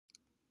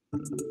Hi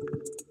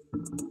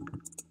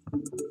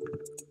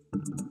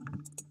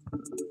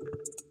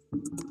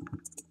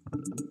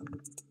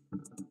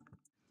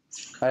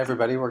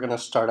everybody, we're going to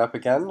start up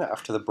again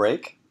after the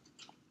break.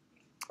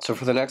 So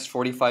for the next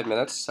 45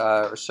 minutes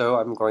or so,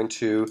 I'm going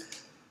to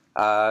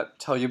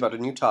tell you about a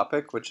new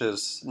topic, which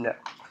is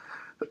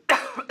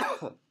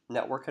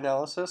network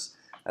analysis,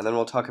 and then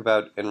we'll talk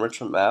about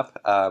enrichment map,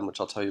 which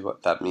I'll tell you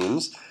what that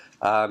means,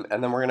 and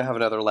then we're going to have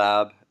another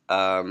lab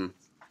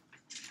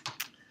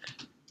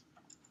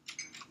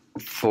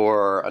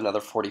for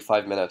another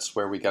 45 minutes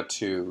where we get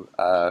to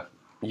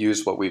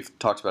use what we've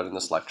talked about in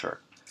this lecture.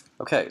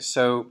 Okay,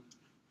 so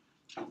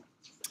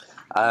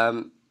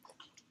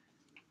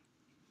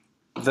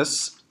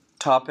this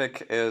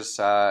topic is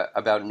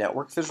about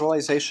network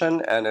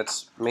visualization, and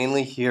it's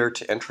mainly here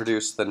to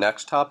introduce the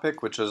next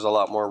topic, which is a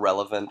lot more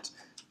relevant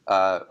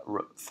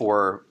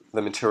for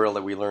the material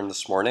that we learned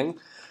this morning.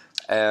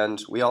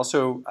 And we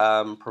also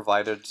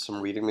provided some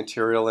reading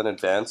material in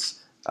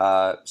advance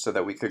so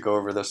that we could go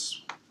over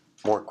this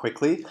more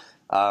quickly.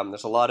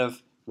 There's a lot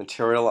of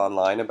material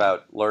online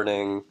about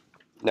learning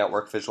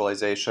network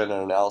visualization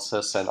and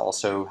analysis, and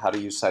also how to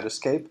use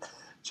Cytoscape.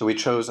 So we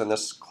chose in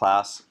this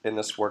class, in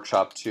this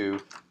workshop,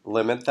 to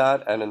limit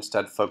that and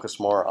instead focus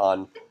more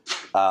on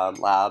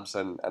labs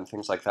and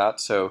things like that.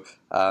 So,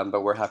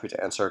 but we're happy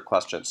to answer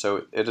questions.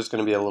 So it is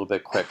going to be a little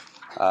bit quick,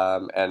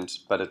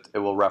 but it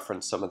will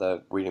reference some of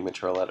the reading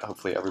material that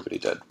hopefully everybody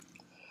did.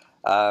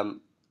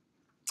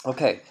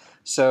 Okay,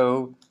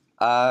 so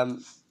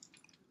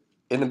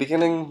in the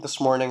beginning this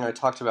morning, I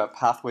talked about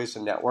pathways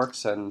and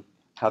networks and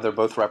how they're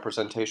both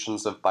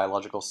representations of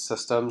biological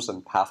systems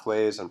and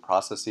pathways and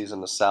processes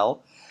in the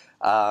cell.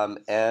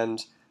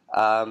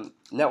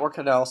 Network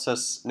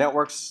analysis,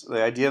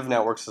 the idea of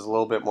networks is a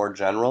little bit more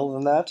general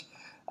than that.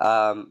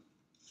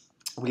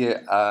 We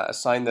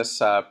assigned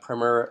this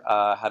primer,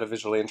 How to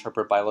Visually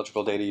Interpret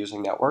Biological Data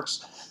Using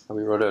Networks, and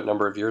we wrote it a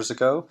number of years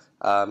ago.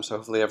 So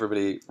hopefully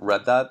everybody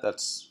read that.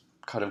 That's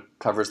kind of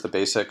covers the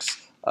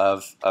basics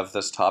of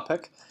this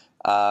topic.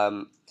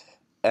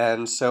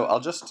 And so I'll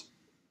just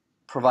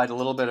provide a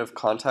little bit of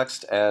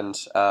context and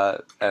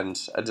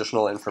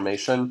additional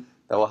information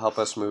that will help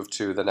us move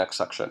to the next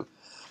section.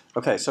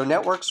 Okay, so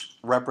networks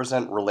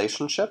represent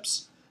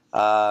relationships,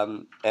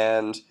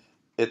 and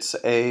it's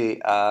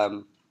a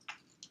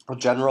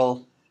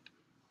general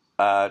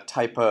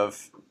type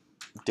of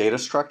data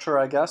structure,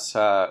 I guess.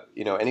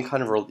 Any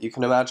kind of you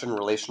can imagine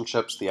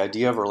relationships. The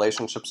idea of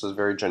relationships is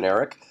very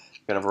generic.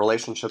 You can have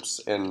relationships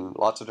in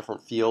lots of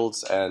different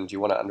fields, and you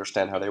want to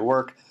understand how they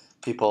work.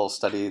 People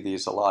study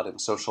these a lot in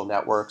social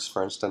networks,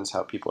 for instance,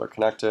 how people are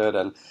connected.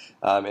 And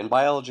in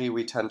biology,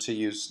 we tend to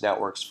use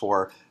networks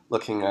for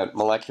looking at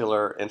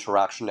molecular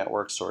interaction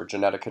networks or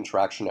genetic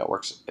interaction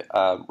networks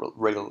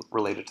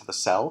related to the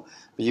cell.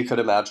 But you could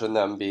imagine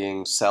them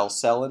being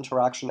cell-cell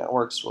interaction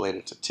networks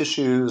related to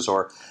tissues,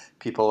 or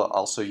people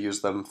also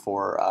use them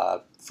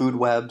for food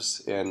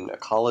webs in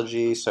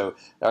ecology. So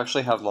they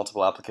actually have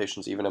multiple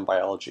applications even in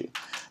biology.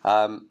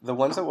 The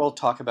ones that we'll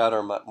talk about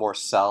are more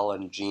cell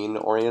and gene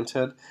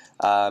oriented.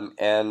 So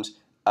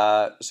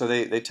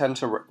they tend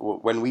to,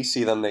 when we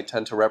see them, they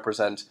tend to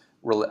represent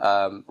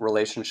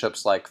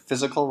relationships like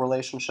physical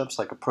relationships,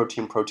 like a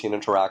protein-protein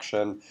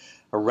interaction,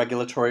 a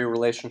regulatory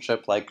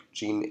relationship like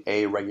gene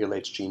A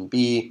regulates gene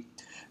B,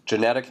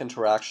 genetic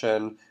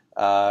interaction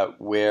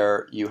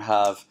where you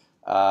have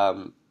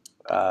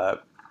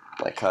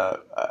like a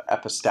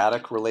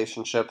epistatic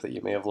relationship that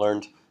you may have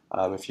learned.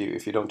 If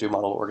you don't do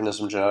model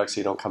organism genetics,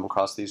 you don't come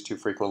across these too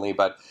frequently.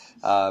 But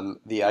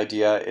the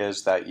idea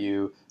is that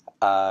you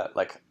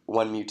like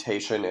one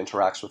mutation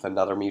interacts with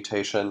another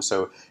mutation.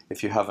 So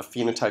if you have a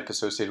phenotype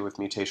associated with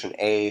mutation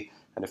A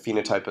and a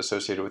phenotype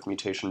associated with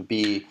mutation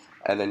B,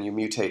 and then you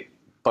mutate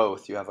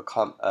both, you have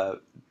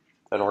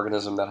an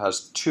organism that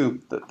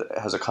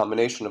has a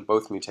combination of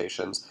both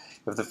mutations.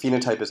 If the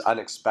phenotype is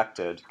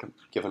unexpected,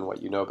 given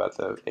what you know about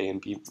the A and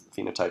B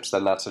phenotypes,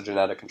 then that's a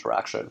genetic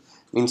interaction.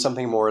 It means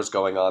something more is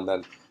going on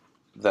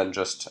than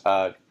just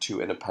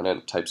two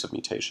independent types of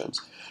mutations.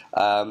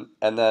 And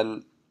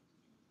then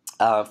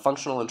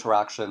functional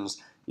interactions,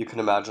 you can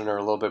imagine, are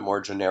a little bit more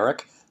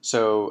generic.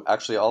 So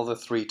actually all the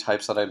three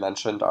types that I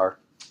mentioned are,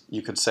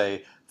 you could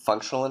say,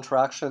 functional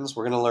interactions.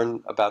 We're going to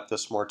learn about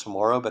this more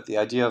tomorrow, but the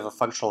idea of a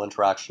functional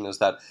interaction is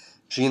that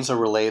genes are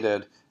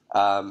related.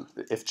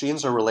 If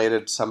genes are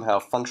related somehow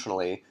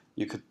functionally,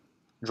 you could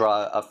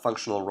draw a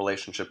functional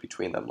relationship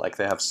between them, like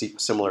they have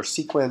similar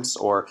sequence,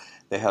 or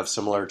they have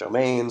similar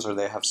domains, or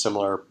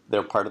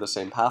they're part of the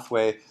same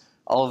pathway.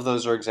 All of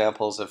those are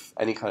examples of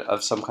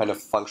some kind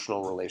of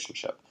functional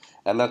relationship,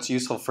 and that's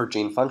useful for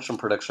gene function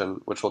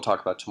prediction, which we'll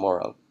talk about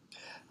tomorrow.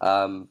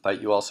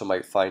 But you also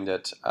might find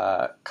it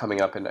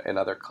coming up in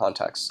other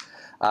contexts.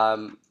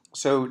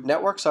 So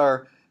networks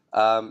are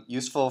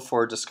useful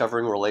for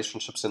discovering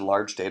relationships in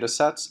large data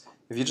sets.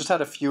 If you just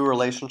had a few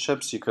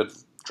relationships, you could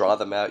draw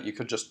them out. You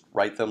could just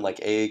write them like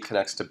A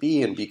connects to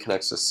B and B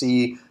connects to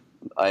C.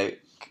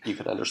 You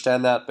can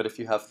understand that. But if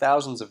you have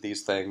thousands of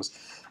these things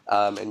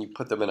and you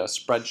put them in a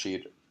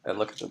spreadsheet and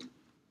look at them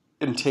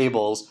in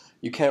tables,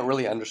 you can't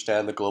really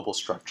understand the global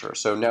structure.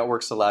 So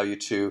networks allow you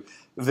to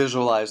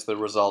visualize the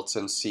results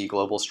and see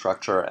global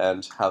structure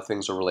and how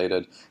things are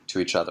related to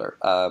each other.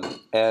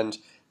 And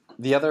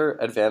the other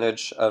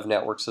advantage of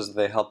networks is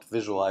they help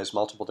visualize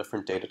multiple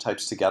different data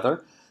types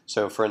together.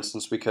 So for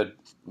instance, we could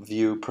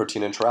view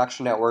protein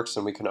interaction networks,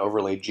 and we can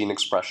overlay gene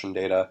expression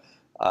data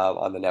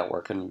on the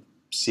network and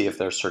see if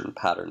there's certain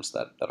patterns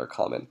that are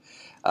common.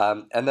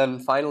 And then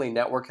finally,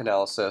 network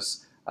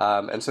analysis.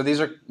 And so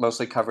these are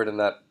mostly covered in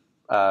that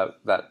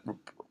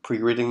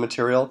pre-reading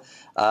material.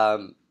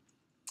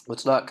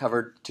 What's not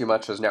covered too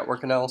much is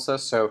network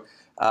analysis. So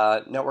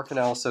network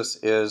analysis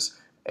is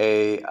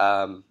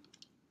an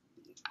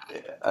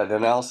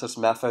analysis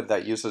method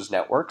that uses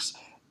networks,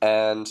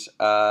 and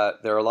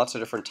there are lots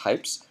of different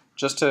types.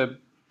 Just to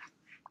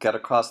get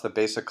across the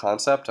basic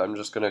concept, I'm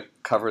just going to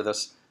cover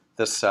this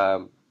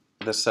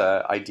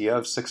idea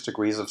of 6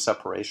 degrees of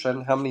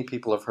separation. How many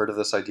people have heard of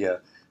this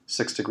idea,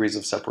 6 degrees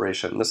of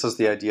separation? This is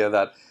the idea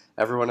that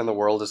everyone in the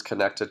world is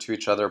connected to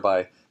each other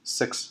by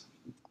 6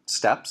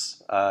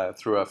 steps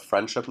through a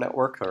friendship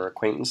network or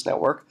acquaintance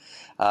network.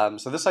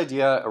 So this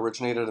idea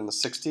originated in the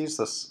 60s.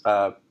 This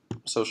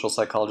social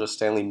psychologist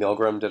Stanley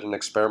Milgram did an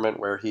experiment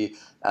where he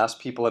asked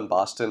people in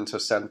Boston to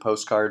send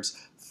postcards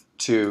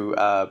to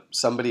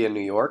somebody in New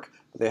York.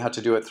 They had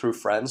to do it through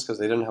friends because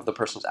they didn't have the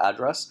person's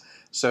address.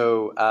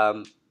 So,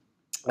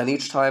 and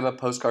each time a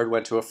postcard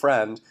went to a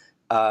friend,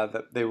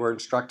 that they were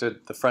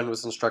instructed, the friend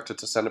was instructed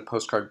to send a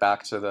postcard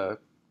back to the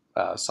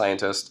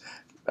scientist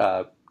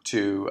so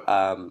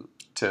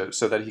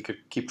that he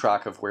could keep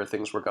track of where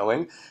things were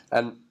going.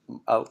 And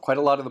quite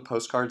a lot of the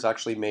postcards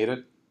actually made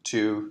it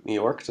to New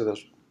York, to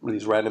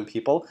these random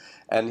people.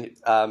 And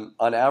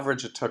on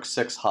average, it took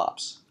 6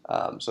 hops.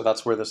 So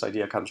that's where this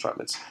idea comes from.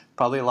 It's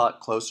probably a lot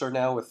closer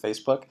now with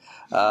Facebook.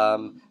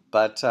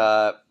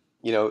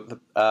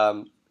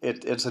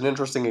 It's an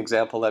interesting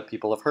example that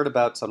people have heard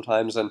about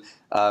sometimes, and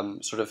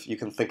sort of you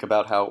can think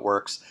about how it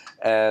works.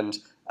 And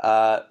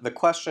the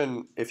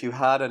question, if you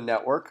had a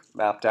network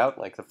mapped out,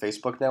 like the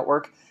Facebook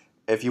network,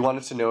 if you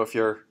wanted to know if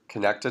you're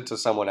connected to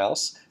someone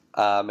else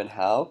and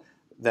how,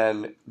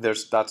 then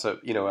that's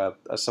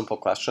a simple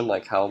question,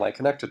 like how am I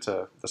connected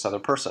to this other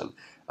person,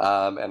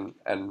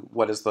 and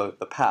what is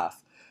the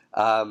path?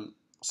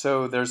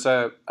 So there's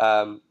a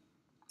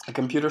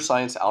computer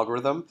science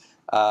algorithm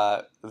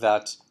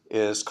that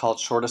is called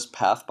shortest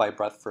path by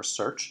breadth first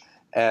search,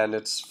 and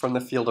it's from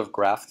the field of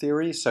graph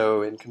theory.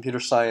 So in computer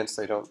science,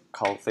 they don't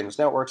call things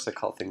networks; they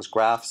call things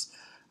graphs.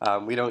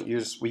 We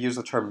use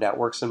the term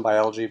networks in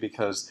biology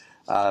because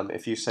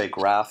if you say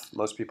graph,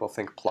 most people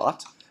think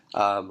plot,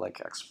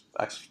 like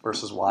x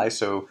versus y.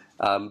 So,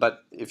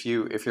 but if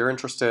you're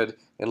interested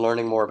in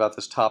learning more about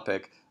this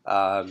topic,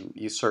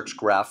 you search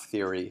graph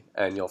theory,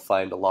 and you'll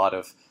find a lot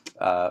of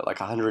like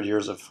 100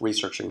 years of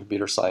research in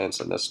computer science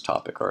in this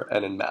topic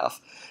and in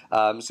math.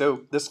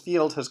 So this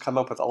field has come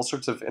up with all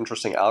sorts of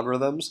interesting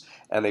algorithms,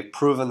 and they've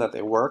proven that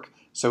they work.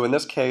 So in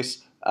this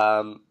case,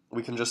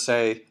 we can just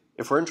say,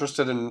 if we're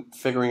interested in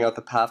figuring out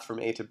the path from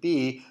A to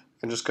B, we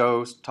can just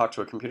go talk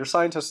to a computer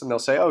scientist, and they'll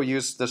say, oh,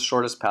 use this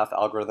shortest path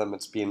algorithm.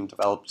 It's been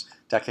developed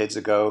decades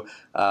ago,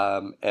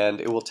 and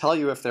it will tell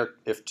you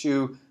if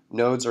 2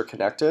 nodes are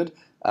connected,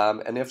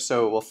 and if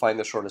so, it will find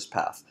the shortest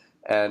path.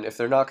 And if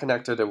they're not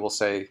connected, it will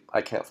say,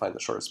 I can't find the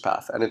shortest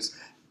path. And it's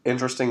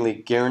interestingly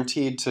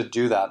guaranteed to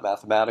do that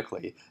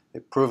mathematically.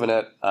 They've proven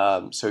it.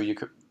 So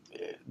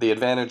the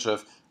advantage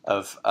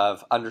of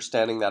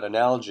understanding that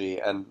analogy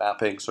and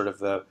mapping sort of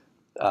the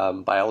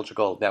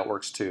biological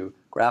networks to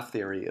graph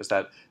theory is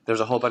that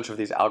there's a whole bunch of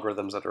these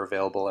algorithms that are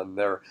available, and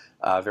they're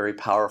very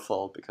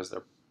powerful because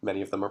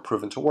many of them are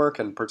proven to work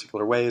in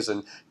particular ways,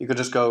 and you could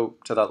just go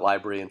to that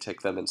library and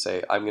take them and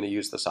say, I'm going to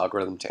use this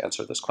algorithm to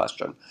answer this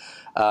question.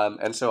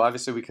 And so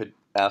obviously we could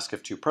ask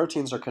if 2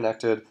 proteins are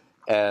connected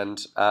and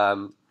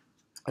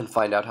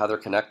find out how they're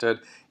connected.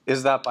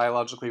 Is that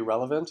biologically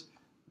relevant?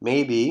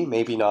 Maybe,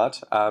 maybe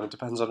not. It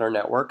depends on our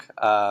network.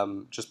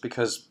 Just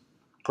because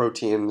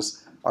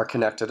proteins are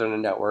connected in a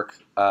network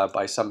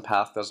by some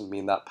path doesn't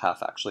mean that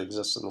path actually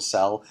exists in the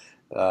cell.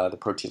 The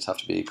proteins have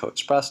to be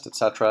co-expressed,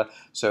 etc.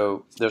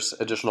 So there's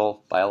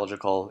additional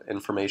biological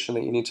information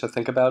that you need to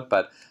think about,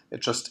 but it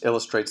just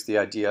illustrates the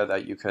idea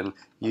that you can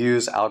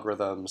use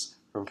algorithms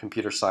from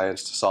computer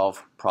science to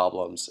solve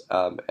problems,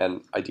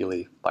 and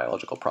ideally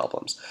biological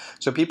problems.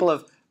 So people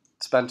have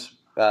spent,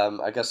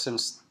 I guess,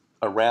 since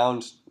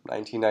around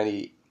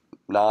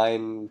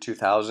 1999,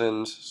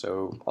 2000,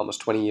 so almost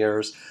 20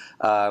 years,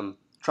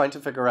 trying to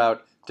figure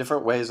out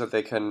different ways that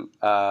they can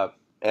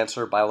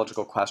answer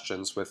biological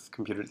questions with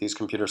these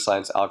computer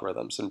science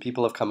algorithms. And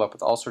people have come up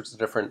with all sorts of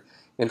different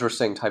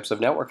interesting types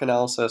of network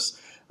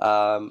analysis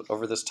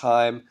over this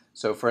time.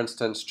 So for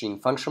instance, gene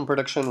function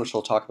prediction, which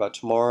we'll talk about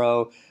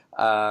tomorrow,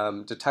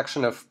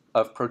 detection of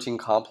protein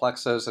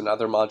complexes and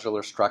other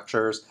modular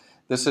structures.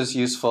 This is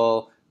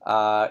useful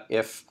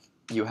if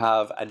you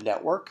have a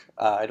network.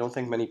 I don't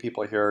think many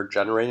people here are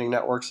generating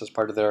networks as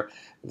part of their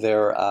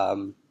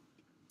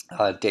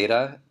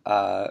data,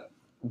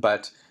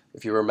 but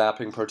if you were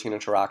mapping protein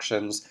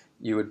interactions,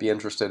 you would be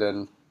interested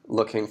in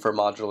looking for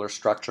modular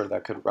structure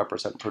that could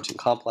represent protein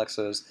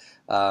complexes.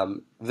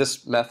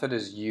 This method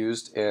is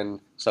used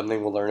in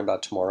something we'll learn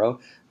about tomorrow,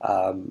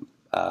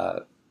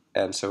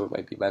 and so it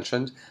might be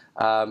mentioned.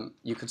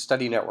 You could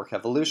study network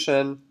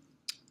evolution.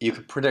 You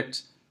could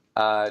predict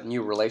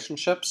new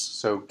relationships,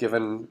 so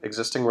given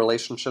existing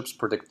relationships,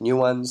 predict new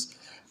ones,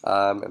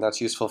 and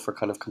that's useful for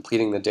kind of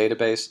completing the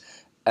database.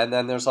 And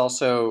then there's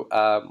also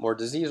more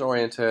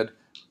disease-oriented,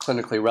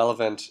 clinically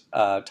relevant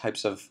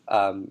types of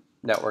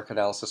network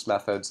analysis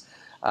methods,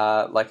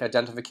 like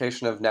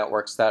identification of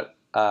networks that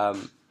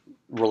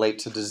relate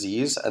to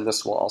disease, and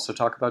this we'll also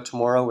talk about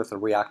tomorrow with the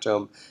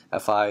Reactome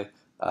FI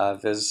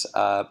Viz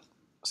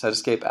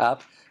Cytoscape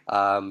app,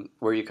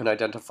 where you can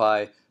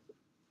identify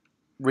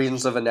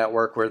regions of a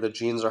network where the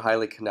genes are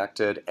highly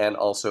connected and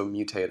also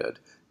mutated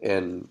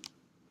in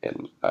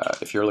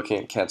if you're looking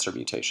at cancer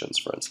mutations,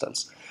 for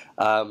instance.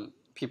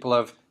 People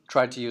have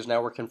tried to use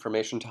network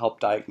information to help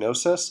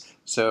diagnosis.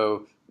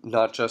 So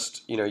not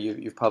just,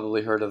 you've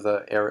probably heard of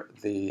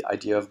the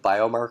idea of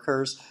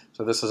biomarkers.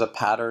 So this is a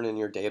pattern in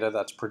your data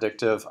that's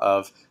predictive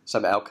of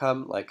some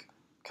outcome, like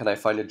can I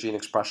find a gene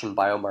expression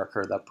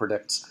biomarker that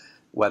predicts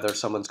whether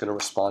someone's going to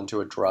respond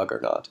to a drug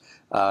or not.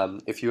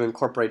 If you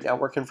incorporate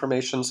network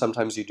information,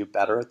 sometimes you do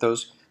better at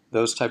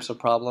those types of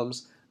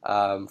problems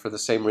for the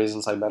same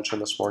reasons I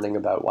mentioned this morning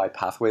about why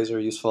pathways are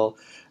useful.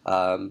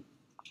 And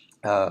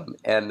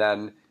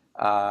then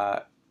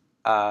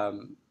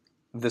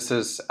this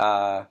is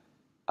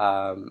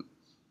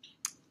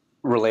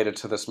related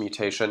to this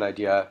mutation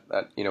idea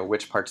that,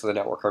 which parts of the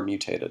network are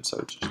mutated.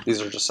 So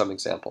these are just some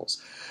examples.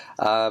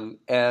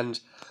 And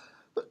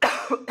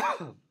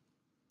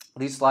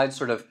these slides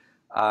sort of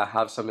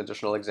have some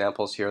additional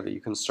examples here that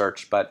you can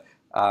search, but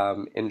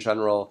in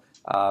general,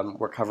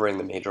 we're covering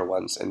the major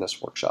ones in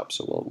this workshop,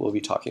 so we'll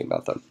be talking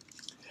about them.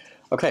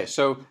 Okay,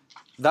 so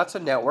that's a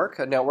network.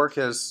 A network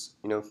is,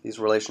 these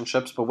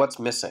relationships, but what's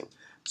missing?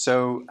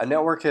 So a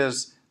network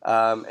is,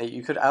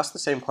 you could ask the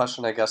same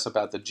question, I guess,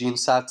 about the gene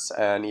sets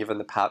and even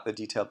the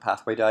detailed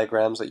pathway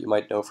diagrams that you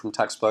might know from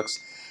textbooks.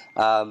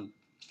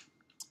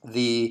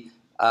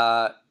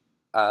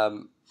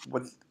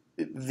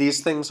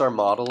 These things are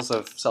models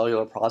of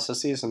cellular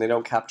processes, and they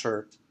don't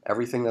capture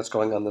everything that's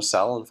going on in the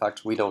cell. In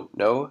fact, we don't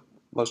know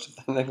most of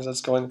the things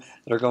that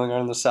are going on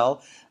in the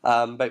cell,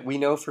 but we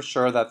know for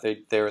sure that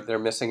they're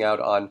missing out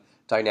on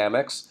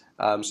dynamics.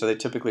 So they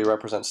typically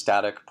represent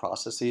static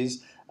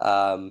processes.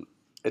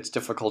 It's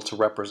difficult to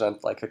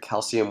represent like a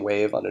calcium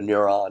wave on a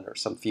neuron or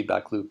some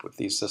feedback loop with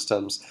these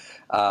systems.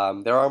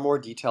 There are more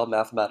detailed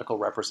mathematical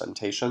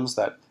representations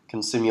that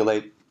can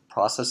simulate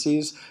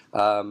processes,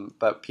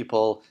 but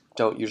people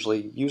don't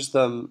usually use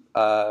them.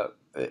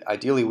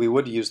 Ideally, we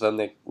would use them.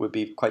 They would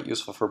be quite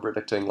useful for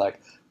predicting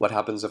like what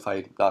happens if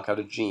I knock out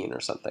a gene or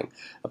something.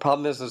 The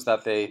problem is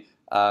that they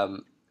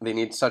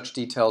need such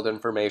detailed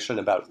information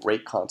about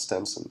rate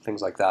constants and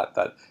things like that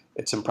that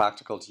it's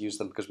impractical to use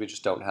them because we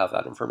just don't have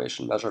that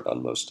information measured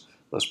on most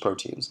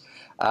proteins.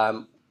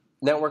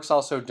 Networks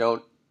also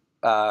don't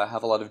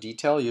have a lot of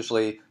detail.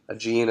 Usually a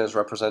gene is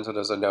represented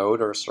as a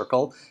node or a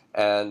circle,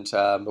 and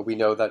but we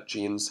know that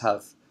genes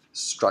have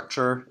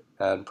structure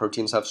and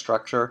proteins have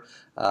structure,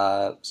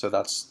 so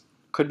that's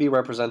could be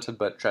represented,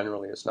 but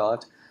generally is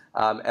not.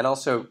 And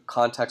also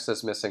context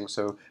is missing.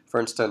 So for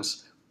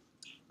instance,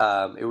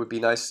 it would be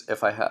nice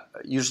if I had,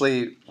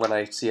 usually when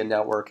I see a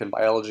network in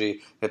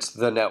biology, it's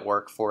the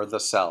network for the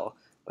cell,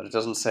 but it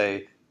doesn't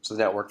say it's the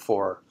network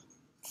for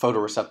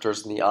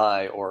photoreceptors in the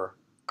eye or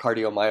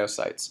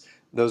cardiomyocytes.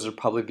 Those would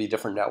probably be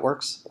different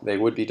networks. They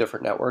would be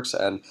different networks,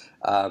 and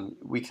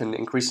we can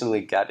increasingly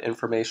get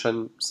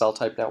information, cell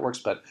type networks,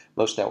 but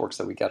most networks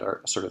that we get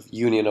are sort of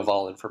union of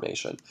all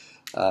information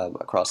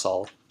across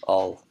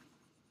all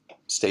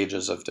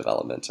stages of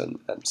development and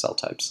cell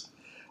types.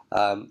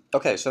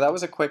 Okay, so that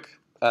was a quick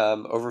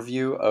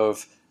overview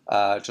of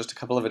just a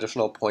couple of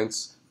additional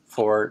points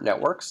for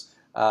networks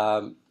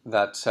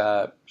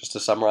that just to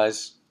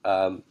summarize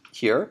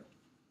here.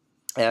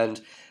 And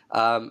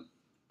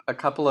a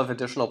couple of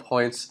additional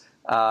points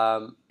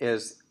are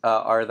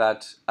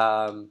that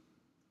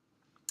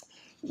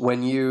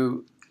when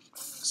you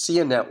see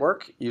a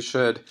network, you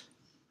should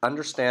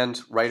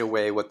understand right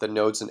away what the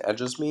nodes and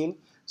edges mean.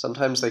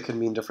 Sometimes they can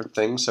mean different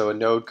things. So a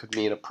node could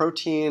mean a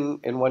protein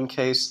in one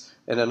case.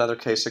 In another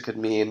case, it could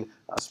mean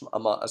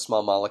a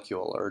small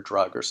molecule or a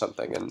drug or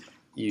something. And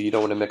you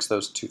don't want to mix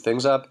those two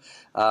things up.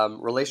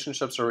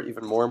 Relationships are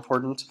even more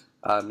important.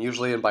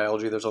 Usually in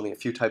biology, there's only a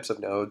few types of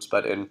nodes,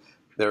 but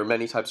there are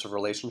many types of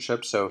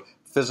relationships. So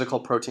physical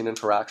protein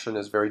interaction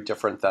is very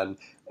different than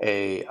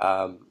a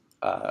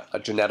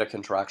genetic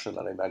interaction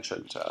that I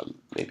mentioned.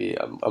 Maybe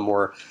a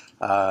more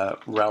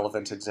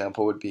relevant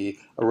example would be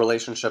a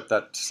relationship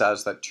that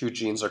says that two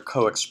genes are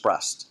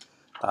co-expressed.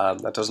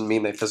 That doesn't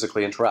mean they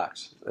physically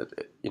interact.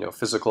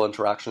 Physical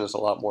interaction is a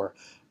lot more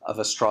of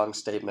a strong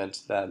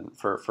statement than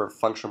for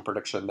function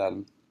prediction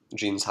than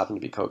genes happen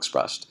to be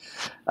co-expressed.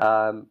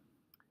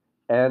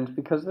 And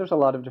because there's a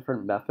lot of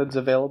different methods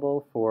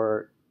available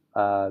for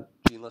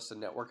geneless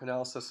and network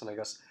analysis, and I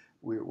guess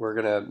we're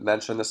going to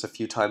mention this a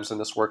few times in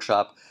this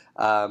workshop.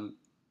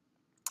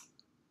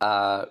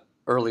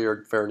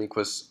 Earlier, Veronique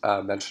was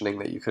mentioning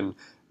that you can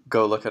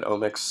go look at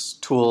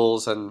omics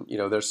tools, and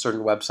there's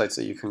certain websites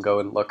that you can go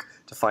and look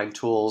to find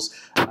tools.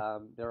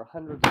 There are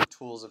hundreds of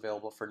tools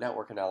available for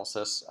network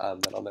analysis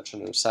that I'll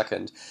mention in a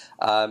second,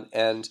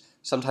 and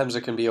sometimes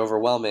it can be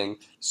overwhelming.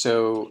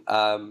 So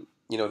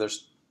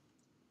there's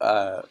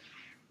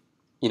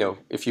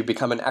if you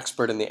become an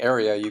expert in the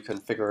area, you can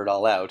figure it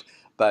all out.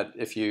 But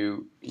if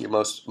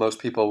most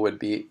people would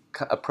be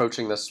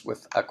approaching this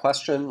with a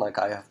question like,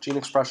 I have gene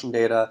expression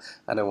data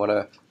and I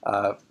want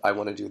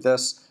to do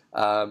this,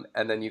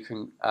 and then you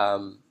can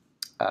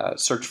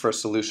search for a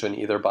solution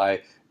either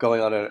by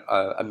going on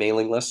a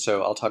mailing list.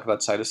 So I'll talk about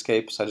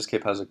Cytoscape.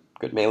 Cytoscape has a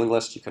good mailing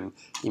list. You can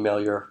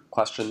email your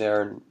question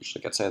there, and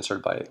usually gets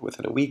answered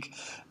within a week,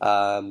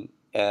 and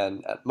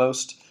at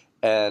most.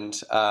 And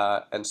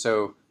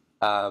so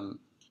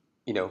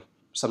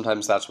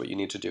sometimes that's what you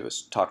need to do,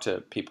 is talk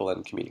to people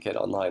and communicate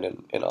online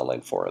in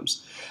online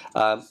forums.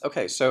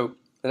 Okay, so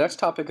the next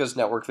topic is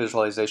network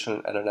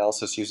visualization and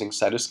analysis using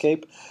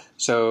Cytoscape.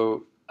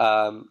 So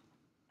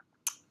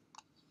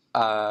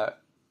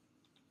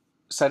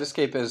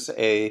Cytoscape is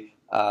a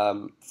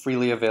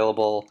freely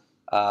available,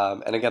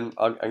 and again,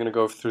 I'm going to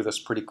go through this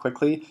pretty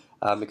quickly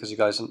because you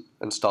guys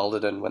installed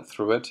it and went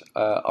through it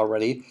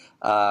already.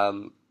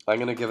 I'm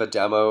going to give a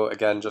demo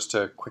again just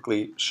to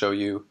quickly show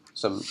you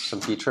some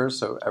features,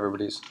 so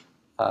everybody's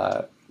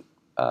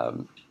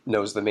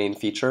knows the main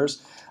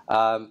features.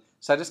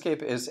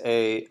 Cytoscape is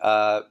a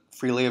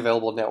freely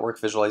available network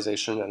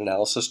visualization and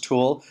analysis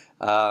tool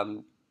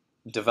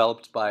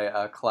developed by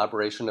a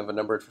collaboration of a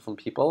number of different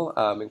people,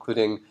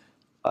 including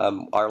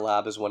our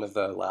lab is one of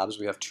the labs.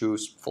 We have 2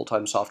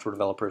 full-time software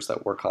developers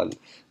that work on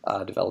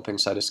developing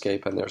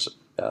Cytoscape, and there's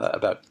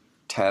about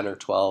 10 or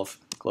 12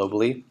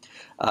 globally.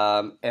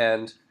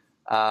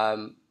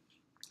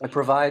 It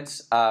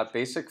provides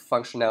basic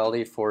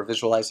functionality for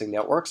visualizing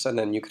networks, and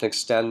then you can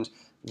extend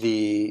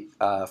the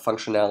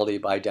functionality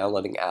by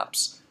downloading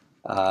apps.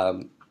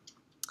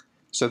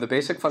 So the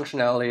basic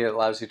functionality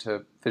allows you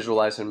to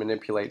visualize and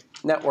manipulate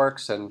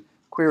networks and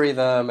query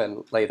them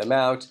and lay them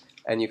out,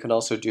 and you can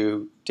also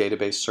do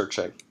database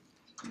searching.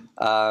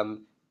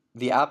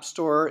 The App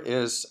Store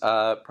is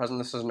present.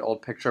 This is an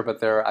old picture, but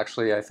there are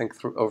actually, I think,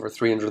 over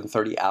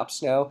 330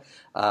 apps now.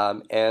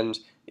 And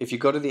if you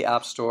go to the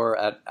App Store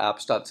at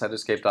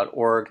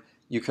apps.cytoscape.org,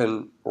 you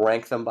can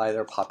rank them by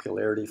their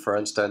popularity, for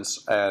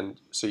instance, and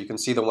so you can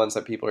see the ones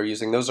that people are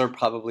using. Those are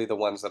probably the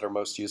ones that are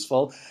most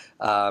useful,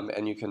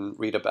 and you can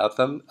read about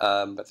them,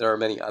 but there are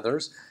many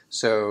others.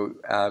 So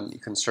you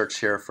can search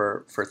here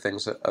for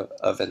things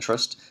of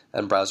interest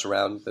and browse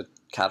around the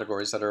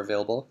categories that are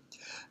available.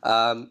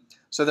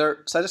 So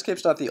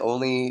Cytoscape's not the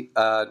only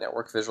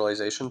network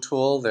visualization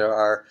tool. There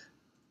are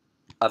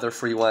other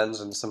free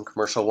ones and some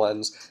commercial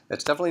ones.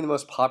 It's definitely the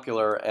most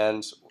popular,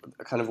 and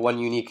kind of one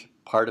unique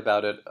part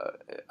about it,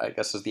 I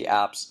guess, is the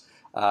apps,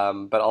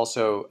 but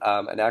also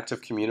an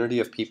active community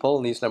of people.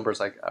 And these numbers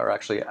are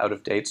actually out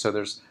of date. So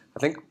I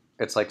think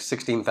it's like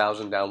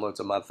 16,000 downloads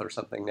a month or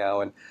something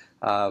now, and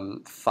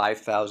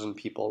 5,000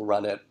 people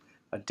run it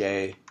a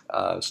day,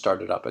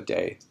 started up a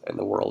day in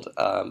the world.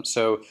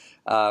 So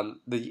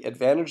the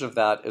advantage of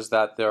that is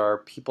that there are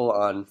people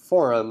on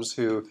forums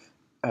who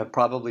have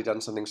probably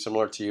done something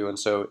similar to you, and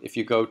so if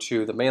you go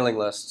to the mailing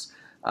lists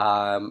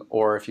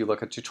or if you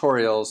look at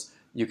tutorials,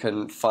 you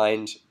can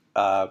find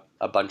a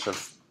bunch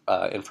of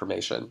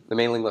information. The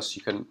mailing list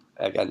you can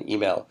again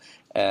email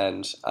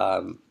and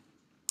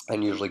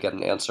usually get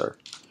an answer.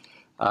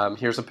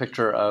 Here's a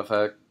picture of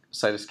a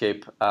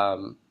Cytoscape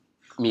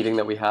meeting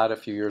that we had a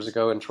few years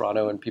ago in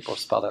Toronto, and people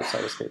spelled out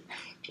Cytoscape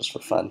just for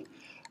fun.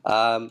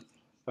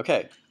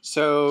 Okay,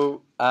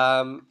 so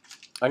I'm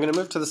going to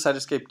move to the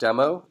Cytoscape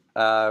demo.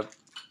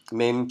 The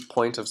main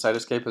point of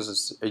Cytoscape is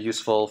it's a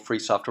useful free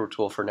software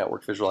tool for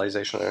network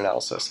visualization and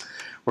analysis.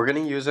 We're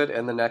going to use it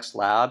in the next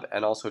lab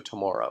and also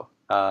tomorrow.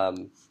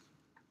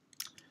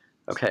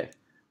 Okay,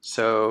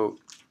 so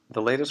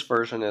the latest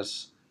version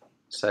is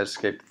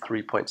Cytoscape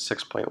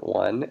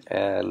 3.6.1,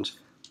 and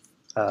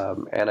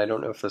I don't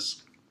know if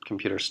this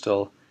computer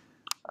still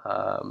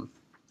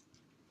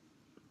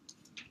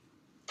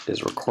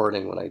is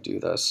recording when I do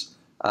this,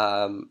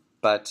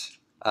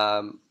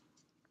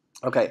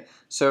 okay,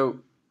 so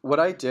what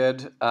I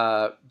did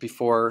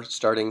before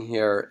starting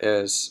here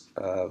is,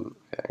 okay, I'm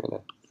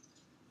going to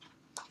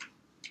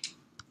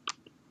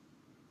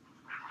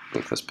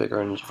make this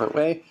bigger in a different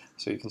way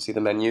so you can see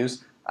the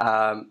menus.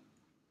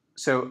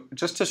 So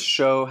just to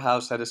show how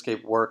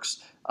Cytoscape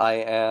works,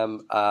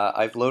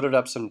 I've loaded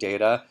up some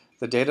data.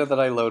 The data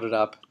that I loaded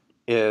up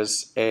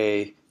is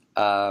a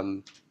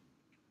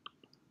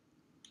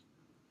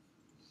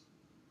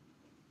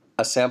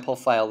sample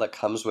file that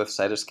comes with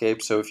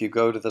Cytoscape. So if you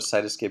go to the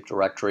Cytoscape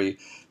directory,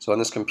 so on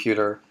this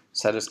computer,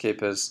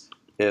 Cytoscape is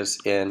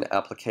in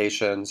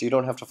applications. You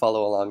don't have to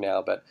follow along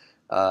now, but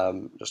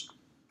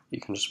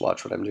you can just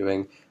watch what I'm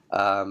doing.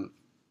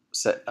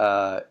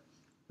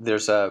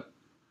 There's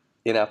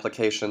in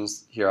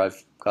applications here,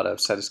 I've got a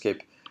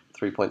Cytoscape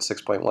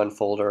 3.6.1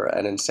 folder,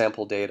 and in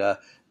sample data,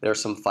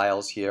 there's some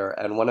files here,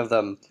 and one of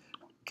them,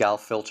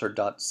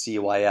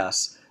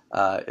 galfilter.cys,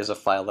 is a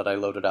file that I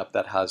loaded up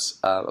that has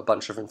a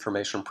bunch of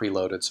information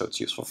preloaded, so it's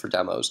useful for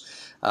demos.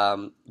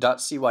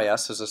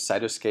 .cys is a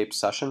Cytoscape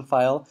session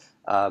file.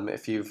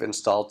 If you've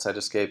installed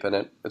Cytoscape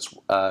and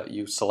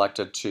you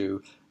selected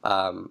to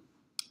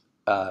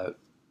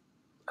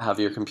have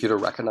your computer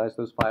recognize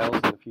those files.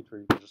 In the future,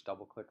 you can just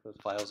double-click those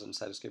files and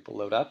Cytoscape will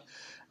load up.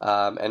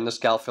 And this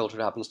gal filter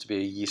happens to be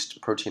a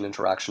yeast protein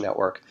interaction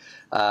network.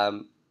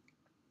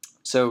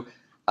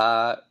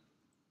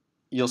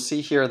 You'll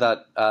see here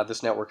that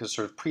this network is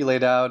sort of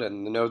pre-laid out,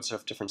 and the nodes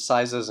have different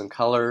sizes and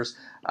colors.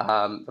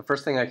 The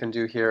first thing I can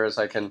do here is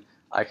I can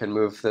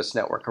move this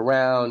network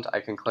around. I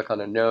can click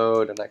on a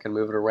node and I can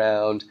move it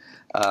around.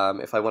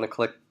 If I want to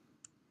click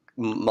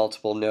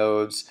multiple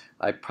nodes,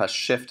 I press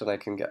Shift and I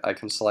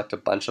can select a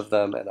bunch of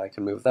them and I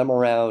can move them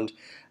around.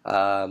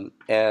 Most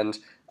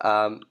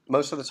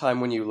of the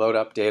time when you load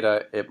up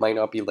data, it might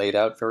not be laid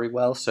out very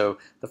well. So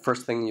the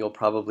first thing you'll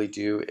probably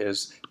do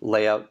is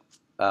lay out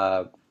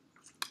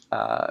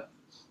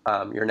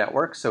your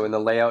network. So in the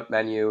layout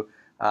menu,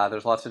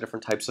 there's lots of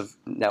different types of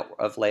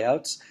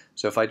layouts.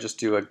 So if I just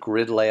do a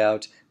grid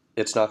layout,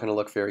 it's not going to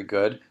look very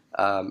good.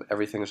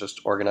 Everything is just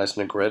organized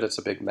in a grid. It's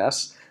a big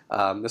mess.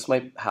 This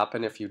might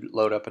happen if you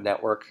load up a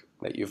network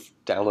that you've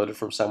downloaded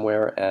from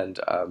somewhere and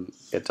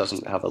it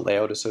doesn't have a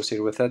layout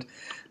associated with it.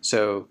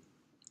 So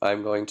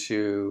I'm going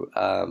to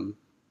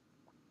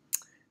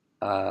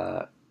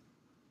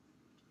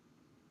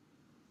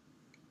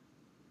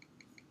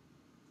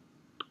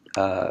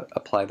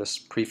apply this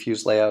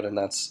prefuse layout, and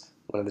that's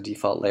one of the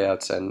default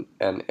layouts, and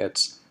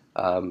it's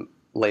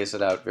lays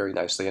it out very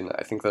nicely. And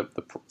I think that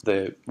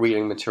the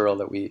reading material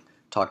that we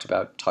talked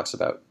about talks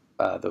about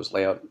those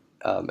layout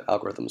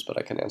algorithms, but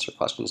I can answer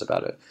questions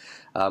about it.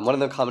 One of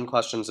the common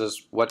questions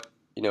is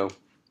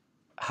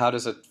how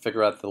does it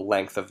figure out the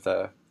length of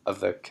the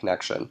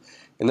connection?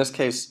 In this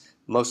case,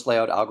 most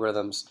layout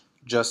algorithms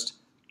just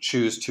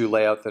choose to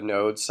lay out the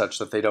nodes such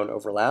that they don't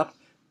overlap,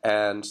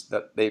 and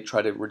that they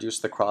try to reduce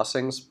the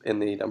crossings in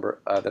the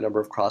number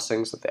of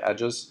crossings that the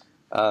edges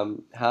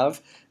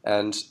have,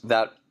 and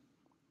that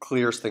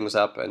clears things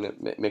up and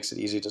it makes it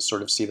easy to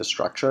sort of see the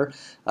structure.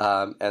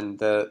 And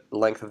the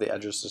length of the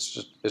edges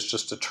is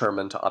just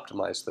determined to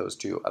optimize those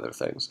two other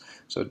things,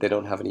 so they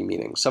don't have any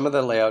meaning. Some of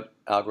the layout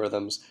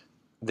algorithms,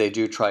 they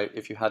do try,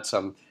 if you had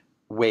some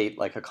weight,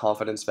 like a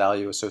confidence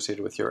value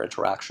associated with your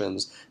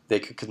interactions, they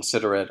could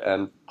consider it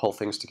and pull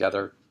things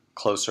together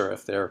closer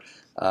if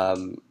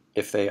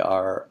they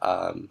are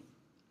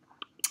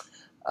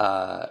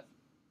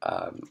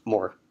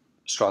more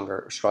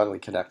strongly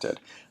connected.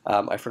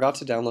 I forgot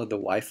to download the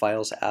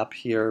Y-Files app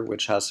here,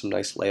 which has some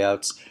nice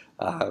layouts.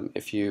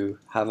 If you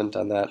haven't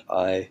done that,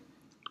 I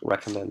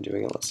recommend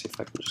doing it. Let's see if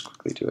I can just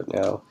quickly do it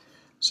now.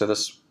 So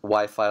this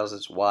Y-Files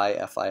is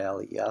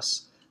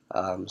Y-F-I-L-E-S. So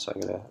I'm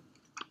going to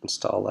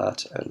install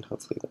that, and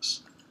hopefully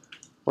this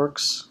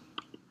works.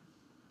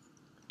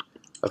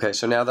 Okay,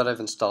 so now that I've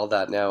installed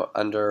that, now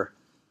under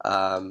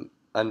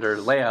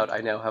layout, I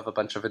now have a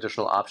bunch of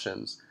additional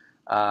options.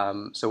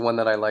 So one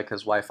that I like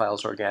is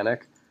Y-Files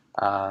Organic.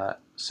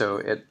 So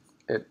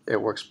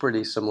it works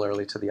pretty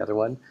similarly to the other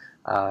one,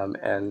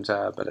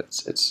 but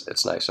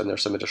it's nice, and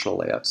there's some additional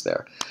layouts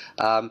there.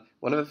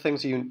 One of the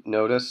things you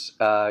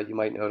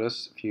might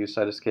notice if you use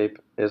Cytoscape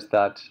is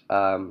that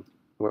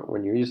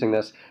when you're using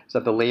this, is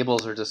that the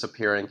labels are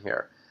disappearing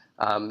here.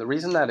 The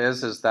reason that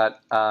is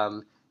that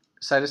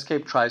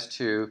Cytoscape tries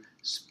to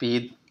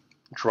speed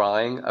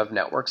drawing of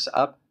networks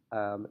up,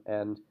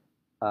 and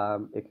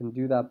it can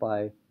do that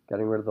by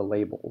getting rid of the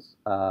labels,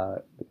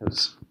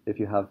 because if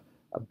you have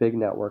a big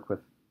network with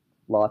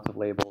lots of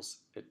labels,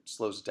 it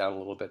slows it down a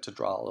little bit to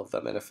draw all of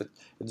them. And if it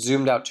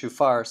zoomed out too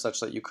far, such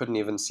that you couldn't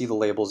even see the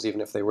labels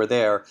even if they were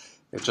there,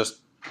 it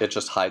just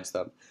hides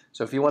them.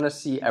 So if you want to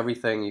see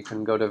everything, you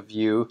can go to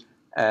View,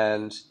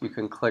 and you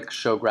can click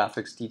Show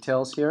Graphics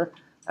Details here,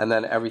 and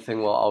then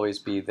everything will always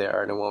be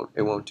there, and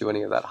it won't do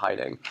any of that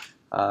hiding.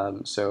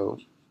 So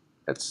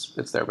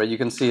it's there, but you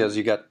can see as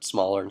you get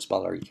smaller and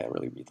smaller, you can't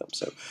really read them.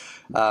 So,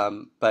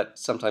 but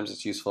sometimes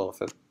it's useful if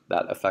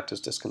that effect is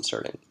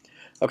disconcerting.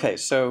 Okay,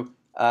 so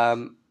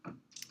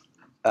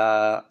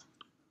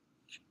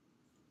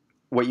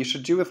what you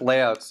should do with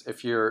layouts,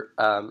 if you're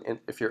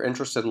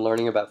interested in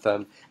learning about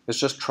them, is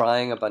just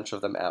trying a bunch of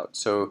them out.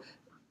 So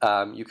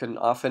you can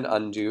often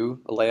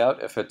undo a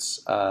layout if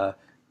it's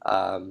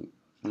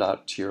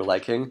not to your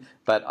liking,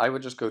 but I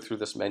would just go through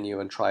this menu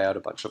and try out a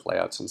bunch of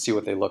layouts and see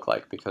what they look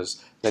like,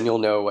 because then you'll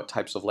know what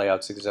types of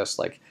layouts exist.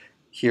 Like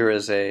here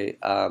is a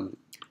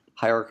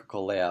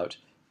hierarchical layout.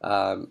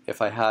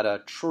 If I had a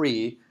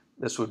tree,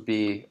 this would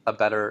be a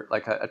better,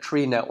 like a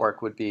tree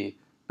network would be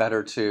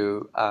better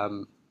to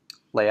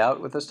lay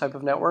out with this type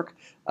of network.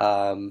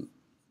 And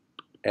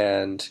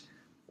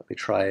let me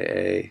try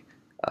a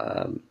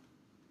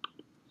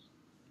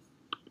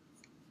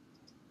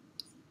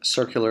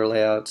circular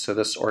layout. So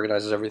this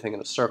organizes everything in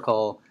a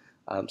circle.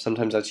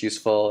 Sometimes that's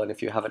useful, and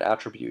if you have an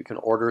attribute, you can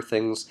order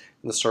things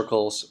in the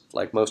circles,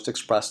 like most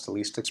expressed to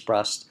least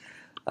expressed.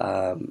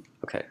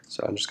 Okay,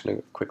 so I'm just going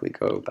to quickly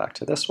go back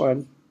to this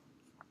one.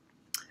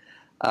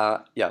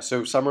 Yeah,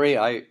 so summary,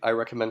 I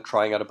recommend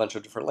trying out a bunch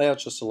of different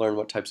layouts just to learn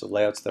what types of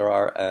layouts there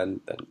are, and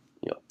then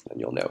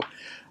you'll know.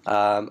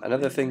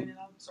 Another thing.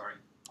 Sorry,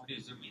 how do you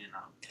zoom in and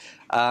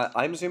out?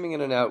 I'm zooming in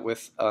and out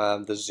with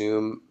the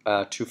zoom,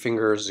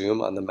 two-finger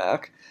zoom on the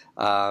Mac.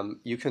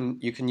 You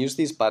can use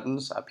these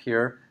buttons up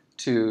here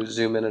to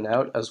zoom in and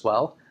out as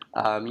well.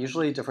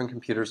 Usually different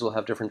computers will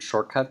have different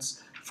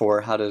shortcuts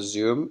for how to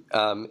zoom.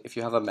 If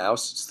you have a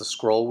mouse, it's the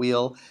scroll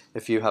wheel.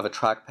 If you have a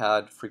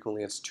trackpad,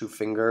 frequently it's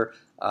two-finger.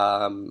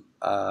 Well,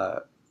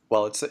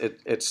 it's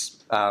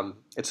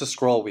a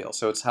scroll wheel,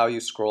 so it's how you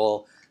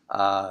scroll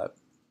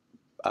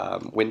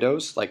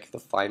windows, like the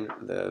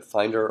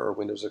Finder or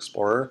Windows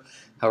Explorer.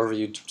 However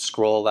you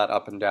scroll that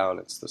up and down,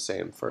 it's the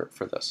same for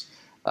this.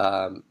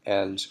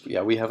 And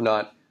yeah, we have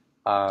not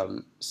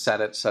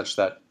set it such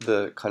that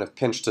the kind of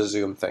pinch to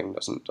zoom thing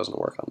doesn't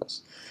work on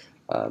this.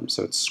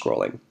 So it's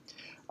scrolling.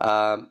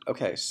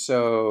 Okay,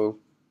 so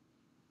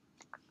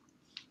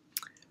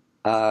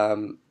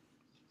a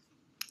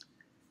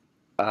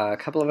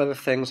couple of other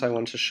things I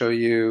want to show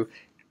you.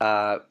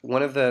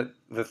 One of the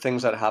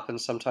things that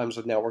happens sometimes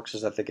with networks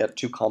is that they get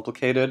too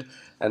complicated,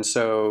 and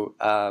so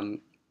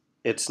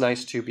it's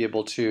nice to be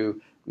able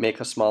to make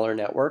a smaller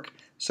network.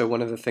 So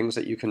one of the things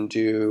that you can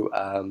do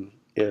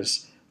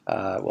is,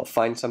 well,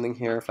 find something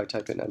here. If I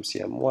type in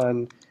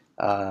MCM1,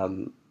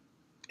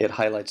 it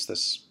highlights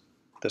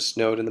this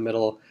node in the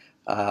middle,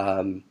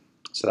 so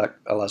that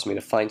allows me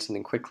to find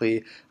something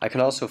quickly. I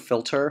can also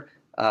filter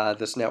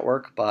this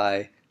network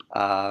by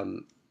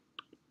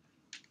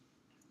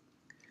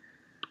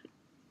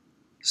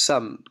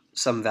some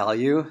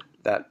value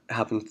that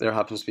happens. There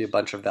happens to be a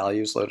bunch of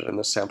values loaded in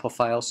this sample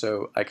file,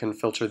 so I can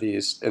filter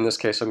these. In this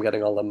case, I'm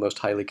getting all the most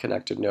highly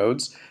connected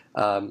nodes,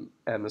 and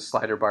the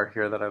slider bar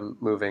here that I'm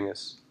moving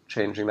is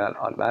changing that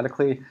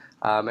automatically.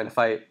 And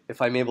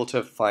if I'm able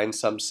to find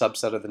some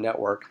subset of the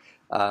network,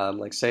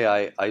 like say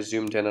I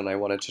zoomed in and I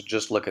wanted to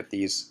just look at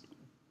these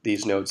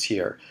nodes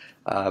here,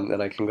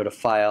 then I can go to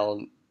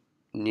File,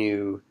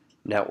 New,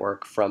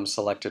 Network, from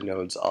selected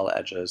nodes, all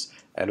edges,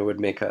 and it would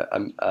make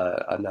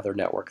another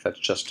network that's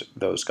just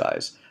those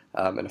guys.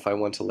 And if I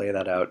want to lay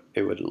that out,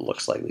 it would look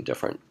slightly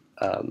different.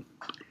 And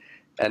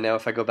now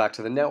if I go back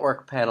to the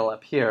network panel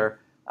up here,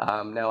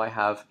 now I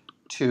have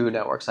two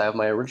networks. I have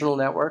my original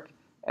network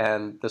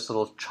and this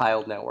little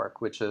child network,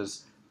 which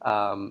is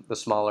the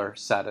smaller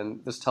set.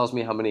 And this tells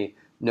me how many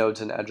nodes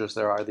and edges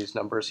there are, these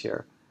numbers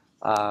here.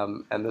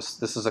 And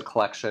this is a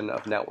collection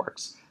of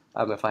networks.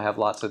 If I have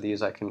lots of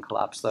these, I can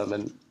collapse them,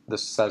 and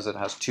this says it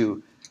has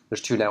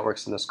there's two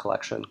networks in this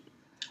collection.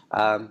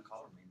 Color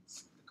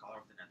means the color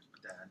of the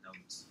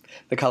nodes.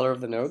 The color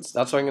of the nodes,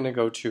 that's what I'm going to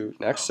go to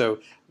next. So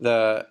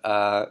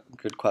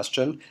good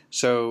question.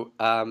 So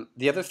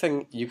the other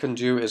thing you can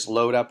do is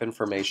load up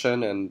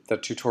information, and the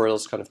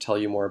tutorials kind of tell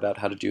you more about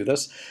how to do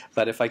this.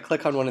 But if I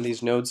click on one of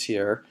these nodes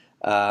here,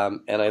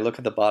 and I look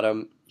at the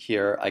bottom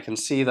here, I can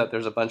see that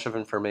there's a bunch of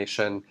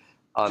information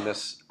on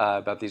this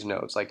about these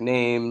nodes, like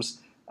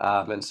names,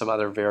 and some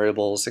other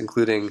variables,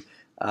 including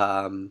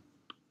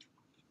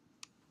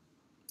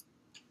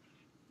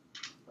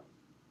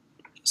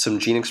some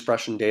gene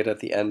expression data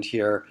at the end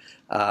here.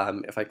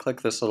 If I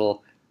click this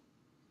little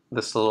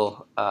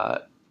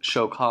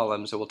show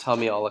columns, it will tell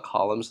me all the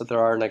columns that there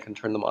are, and I can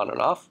turn them on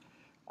and off.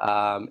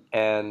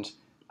 And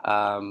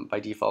by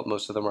default,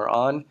 most of them are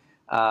on.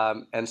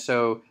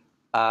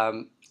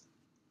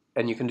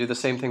 And you can do the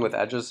same thing with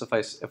edges. If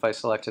I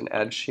select an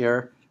edge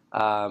here,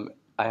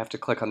 I have to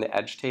click on the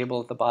edge table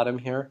at the bottom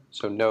here.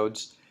 So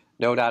nodes,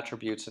 node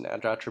attributes, and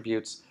edge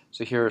attributes.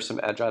 So here are some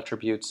edge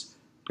attributes.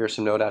 Here are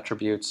some node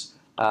attributes.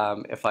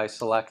 If I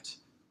select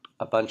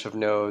a bunch of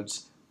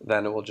nodes,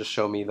 then it will just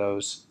show me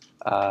those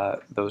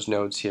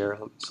nodes here.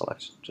 Let me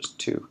select just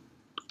two.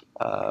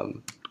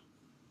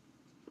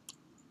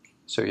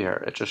 So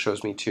here, it just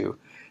shows me two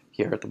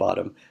here at the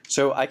bottom.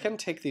 So I can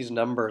take these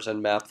numbers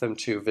and map them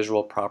to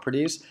visual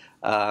properties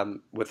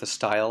with the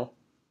style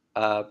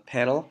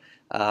panel.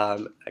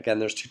 Again,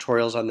 there's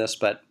tutorials on this,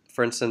 but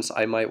for instance,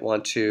 I might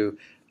want to,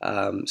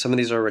 some of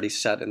these are already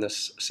set in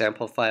this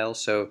sample file.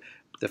 So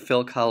the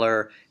fill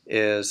color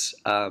is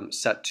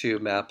set to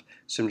map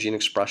some gene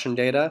expression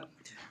data.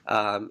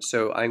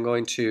 So I'm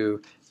going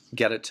to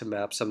get it to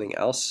map something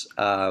else,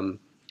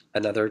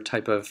 another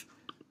type of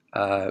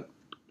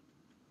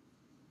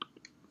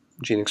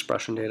gene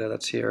expression data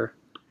that's here.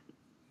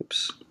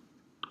 Oops.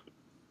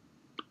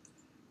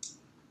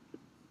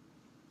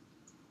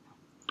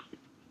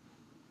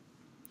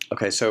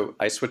 Okay, so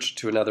I switched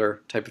to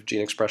another type of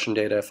gene expression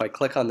data. If I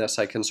click on this,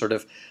 I can sort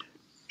of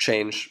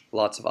change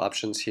lots of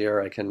options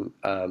here. I can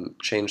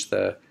change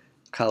the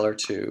color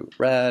to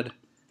red,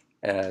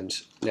 and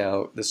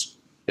now this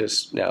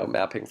is now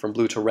mapping from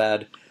blue to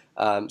red.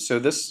 So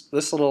this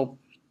little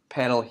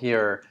panel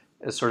here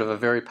is sort of a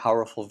very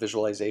powerful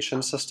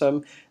visualization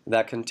system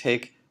that can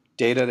take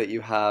data that you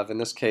have. In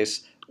this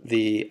case,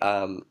 the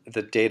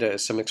data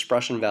is some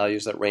expression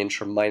values that range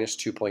from minus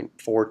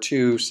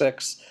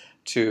 2.426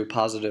 to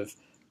positive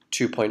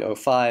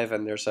 2.05,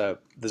 and there's the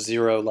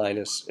 0 line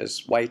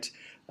is white.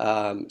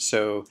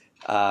 So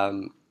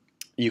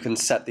you can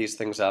set these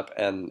things up,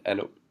 and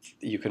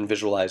you can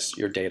visualize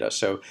your data.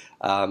 So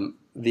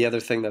the other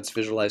thing that's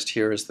visualized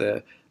here is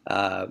the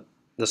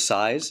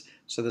size.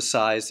 So the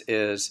size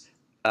is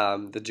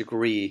the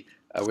degree,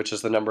 which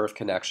is the number of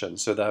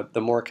connections. So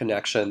the more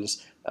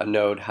connections a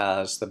node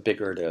has, the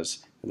bigger it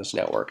is in this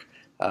network.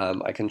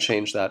 I can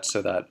change that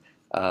so that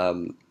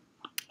I'm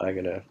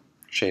going to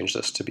change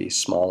this to be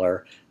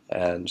smaller,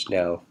 and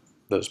now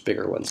those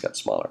bigger ones get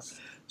smaller.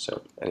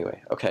 So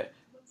anyway, okay.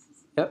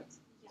 Yep.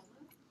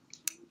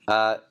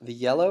 The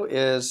yellow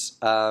is,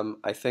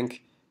 I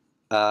think,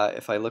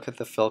 if I look at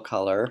the fill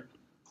color,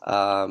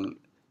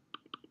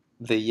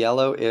 the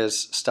yellow is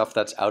stuff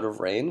that's out of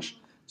range.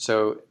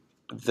 So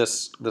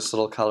this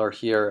little color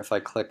here, if I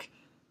click,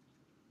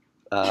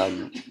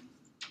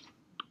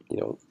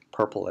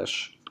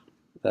 purplish,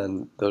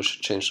 then those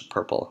should change to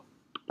purple.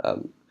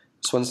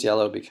 This one's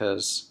yellow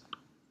because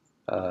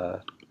I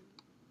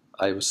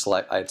had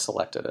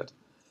selected it,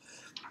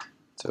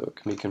 so it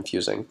can be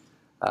confusing.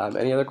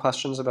 Any other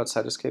questions about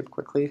Cytoscape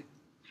quickly?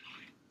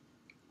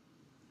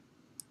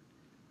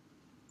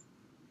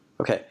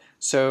 Okay,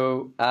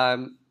 so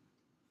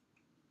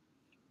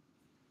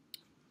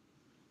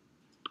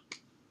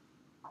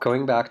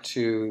going back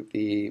to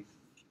the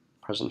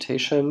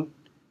presentation,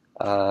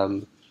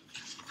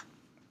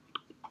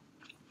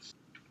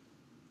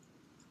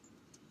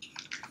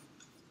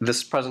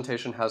 this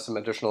presentation has some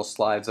additional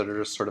slides that are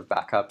just sort of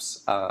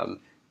backups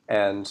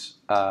and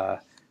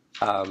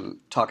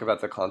talk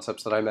about the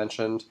concepts that I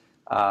mentioned.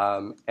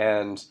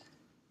 And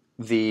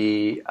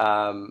they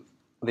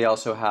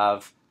also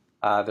have,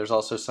 there's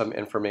also some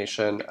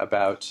information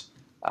about,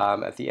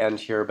 at the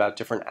end here, about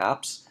different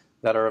apps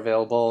that are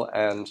available.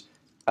 And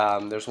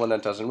there's one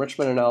that does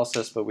enrichment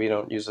analysis, but we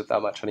don't use it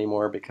that much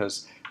anymore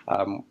because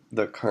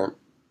the current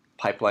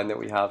pipeline that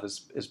we have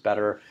is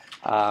better.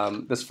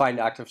 This find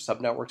active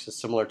subnetworks is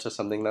similar to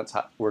something that's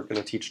we're going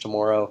to teach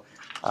tomorrow.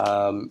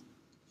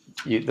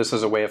 This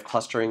is a way of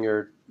clustering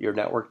your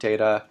network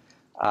data,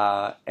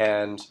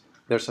 and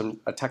there's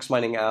a text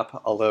mining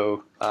app,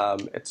 although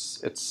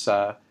it's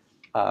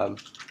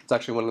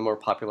actually one of the more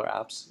popular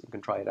apps. You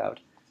can try it out.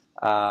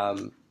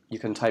 You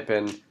can type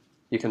in,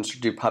 you can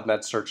do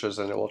PubMed searches,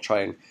 and it will try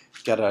and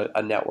get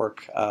a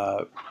network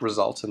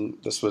result. And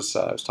this was,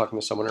 I was talking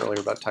to someone earlier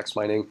about text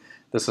mining.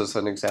 This is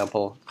an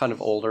example, kind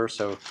of older,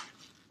 so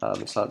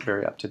it's not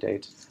very up to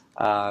date.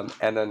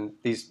 And then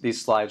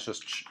these slides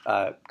just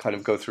kind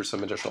of go through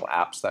some additional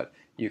apps that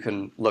you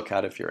can look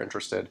at if you're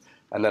interested.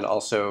 And then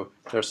also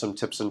there's some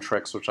tips and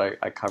tricks, which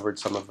I covered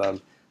some of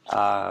them,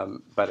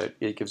 but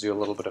it gives you a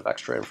little bit of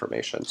extra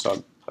information.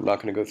 So I'm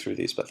not going to go through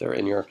these, but they're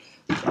in your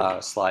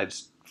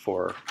slides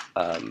for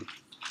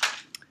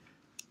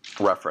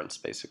reference,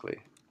 basically,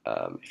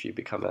 if you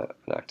become an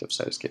active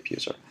Cytoscape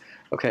user.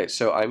 Okay,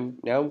 so I'm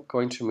now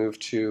going to move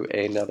to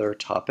another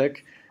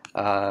topic,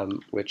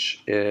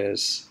 which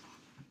is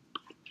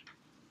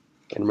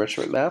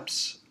enrichment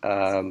maps.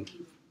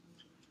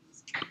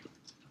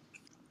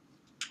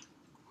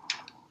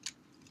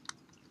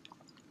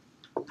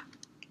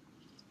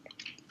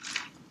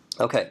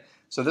 Okay,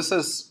 so this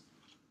is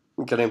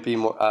going to be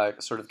more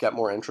sort of get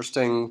more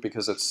interesting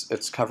because it's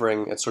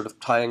sort of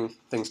tying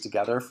things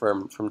together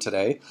from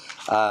today.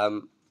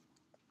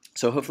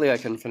 So hopefully I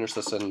can finish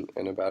this in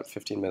about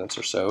 15 minutes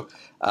or so.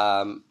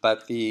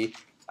 But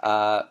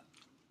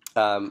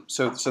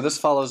so this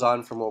follows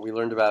on from what we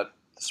learned about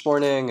this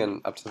morning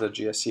and up to the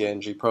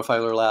GSC-ANG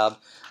Profiler Lab,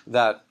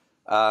 that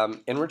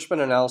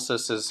enrichment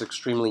analysis is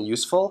extremely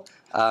useful,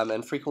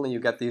 and frequently you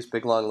get these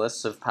big long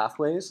lists of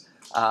pathways.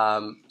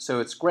 So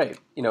it's great.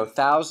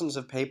 Thousands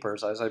of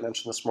papers, as I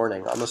mentioned this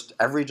morning, almost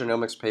every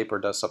genomics paper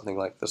does something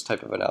like this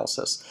type of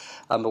analysis.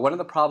 But one of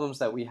the problems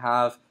that we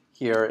have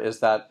here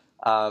is that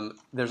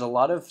there's a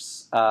lot of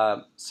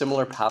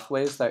similar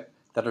pathways that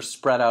are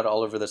spread out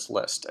all over this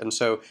list. And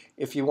so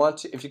if you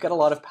get a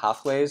lot of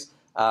pathways,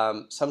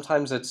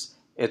 sometimes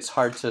it's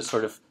hard to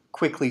sort of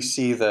quickly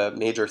see the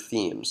major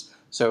themes.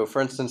 So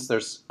for instance,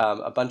 there's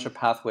a bunch of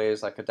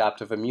pathways like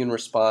adaptive immune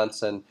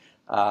response and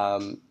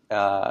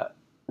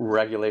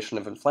regulation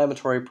of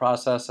inflammatory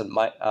process and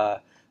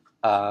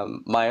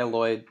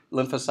myeloid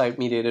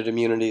lymphocyte-mediated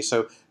immunity.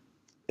 So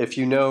if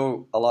you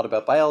know a lot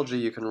about biology,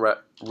 you can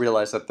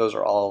realize that those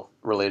are all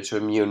related to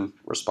immune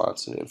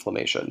response and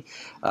inflammation.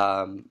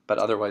 But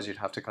otherwise, you'd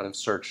have to kind of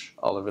search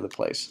all over the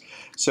place.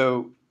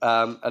 So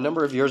a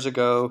number of years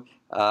ago,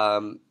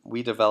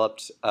 we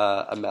developed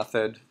a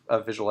method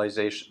of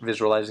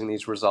visualizing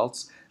these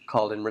results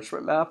called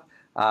enrichment map.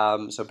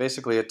 So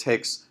basically, it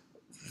takes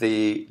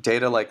the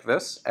data like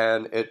this,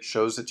 and it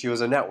shows it to you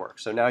as a network.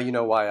 So now you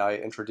know why I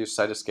introduced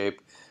Cytoscape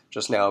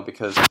just now,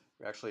 because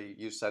we actually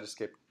use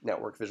Cytoscape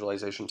network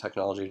visualization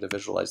technology to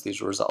visualize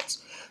these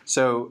results.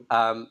 So,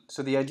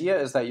 so the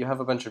idea is that you have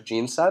a bunch of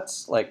gene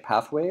sets, like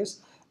pathways,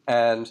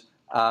 and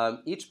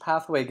each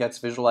pathway gets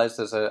visualized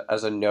as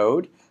a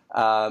node,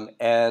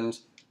 and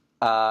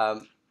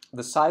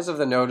the size of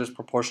the node is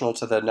proportional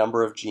to the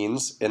number of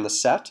genes in the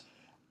set,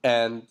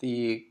 and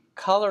the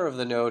color of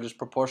the node is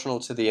proportional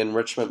to the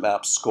enrichment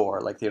map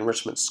score, like the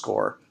enrichment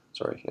score.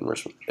 Sorry,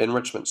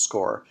 enrichment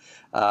score,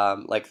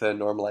 like the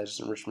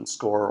normalized enrichment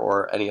score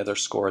or any other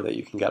score that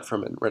you can get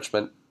from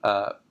enrichment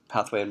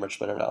pathway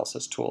enrichment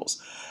analysis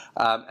tools.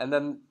 And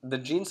then the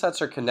gene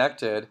sets are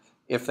connected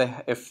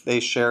if they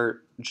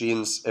share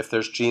genes, if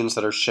there's genes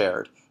that are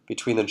shared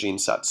between the gene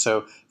sets.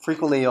 So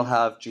frequently you'll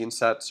have gene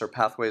sets or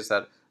pathways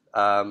that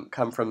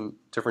come from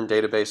different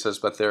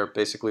databases, but they're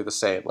basically the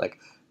same. Like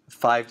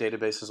 5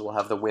 databases will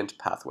have the Wnt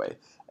pathway,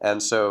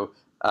 and so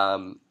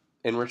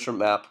enrichment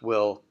map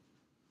will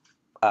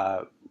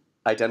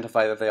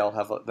identify that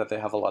they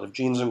have a lot of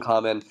genes in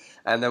common,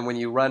 and then when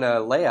you run a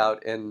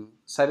layout in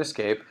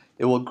Cytoscape,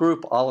 it will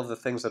group all of the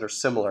things that are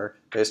similar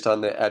based on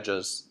the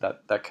edges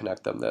that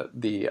connect them,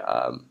 the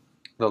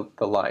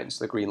lines,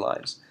 the green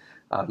lines.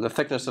 The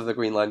thickness of the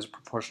green line is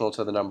proportional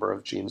to the number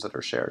of genes that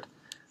are shared.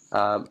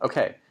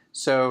 Okay,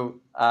 so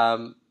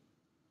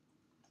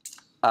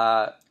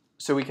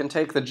so we can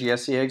take the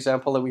GSEA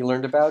example that we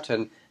learned about,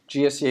 and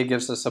GSEA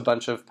gives us a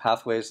bunch of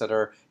pathways that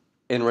are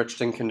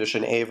enriched in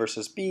condition A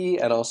versus B,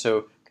 and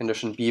also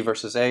condition B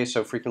versus A.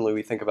 So frequently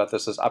we think about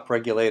this as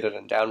upregulated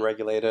and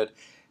downregulated.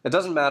 It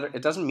doesn't matter.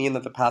 It doesn't mean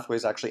that the pathway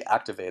is actually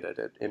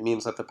activated. It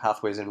means that the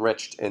pathway is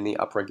enriched in the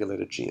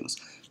upregulated genes,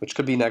 which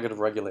could be negative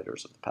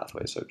regulators of the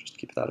pathway. So just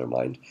keep that in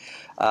mind.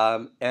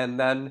 And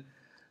then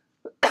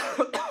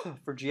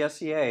for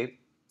GSEA,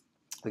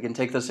 we can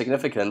take the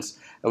significance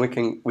and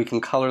we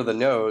can color the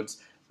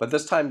nodes. But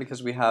this time,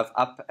 because we have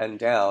up and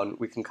down,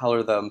 we can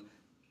color them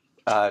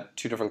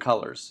 2 different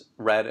colors,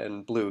 red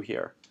and blue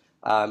here.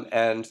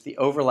 And the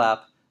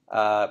overlap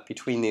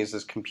between these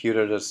is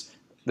computed as,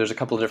 there's a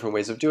couple of different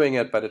ways of doing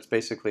it, but it's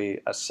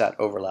basically a set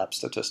overlap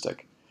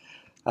statistic.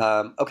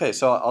 Okay,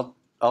 so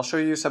I'll show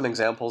you some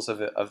examples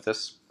of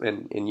this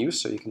in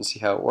use so you can see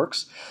how it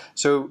works.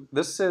 So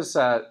this is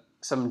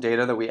some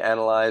data that we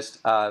analyzed.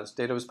 This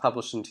data was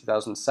published in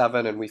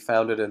 2007, and we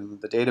found it in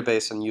the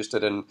database and used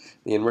it in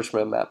the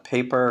enrichment map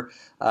paper.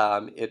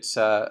 It's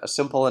a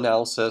simple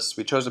analysis.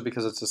 We chose it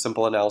because it's a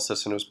simple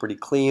analysis, and it was pretty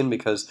clean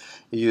because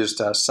it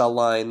used cell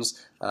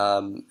lines,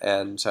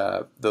 and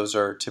those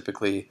are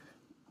typically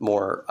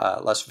more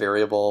less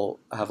variable,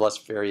 have less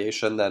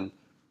variation than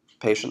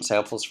patient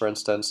samples, for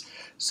instance.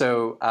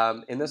 So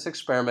in this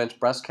experiment,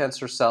 breast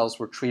cancer cells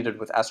were treated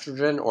with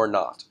estrogen or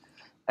not,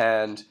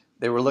 and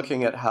they were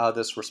looking at how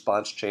this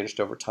response changed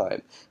over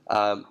time.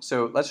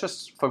 So let's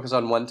just focus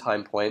on one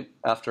time point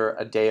after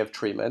a day of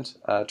treatment,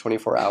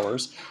 24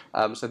 hours.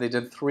 So they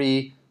did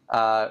 3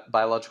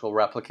 biological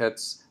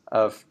replicates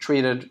of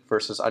treated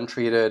versus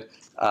untreated,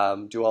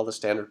 do all the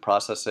standard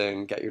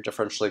processing, get your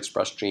differentially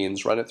expressed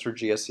genes, run it through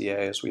GSEA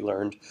as we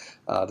learned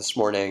this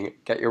morning,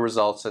 get your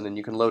results, and then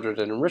you can load it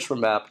in an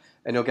enrichment map,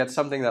 and you'll get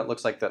something that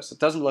looks like this. It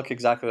doesn't look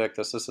exactly like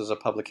this. This is a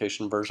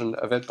publication version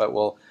of it, but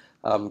we'll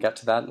get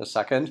to that in a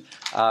second.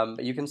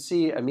 But you can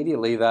see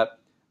immediately that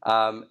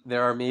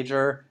there are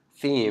major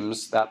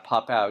themes that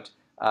pop out.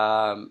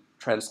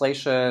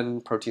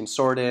 Translation, protein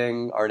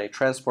sorting, RNA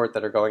transport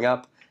that are going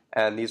up,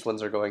 and these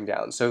ones are going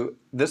down. So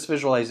this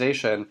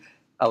visualization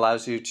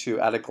allows you to,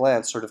 at a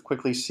glance, sort of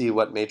quickly see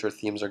what major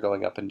themes are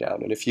going up and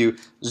down. And if you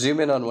zoom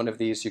in on one of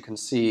these, you can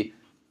see,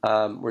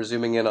 we're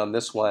zooming in on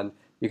this one,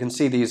 you can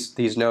see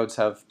these nodes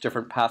have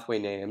different pathway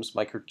names,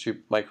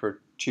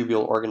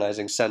 microtubule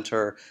organizing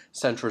center,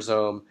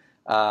 centrosome,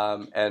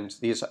 and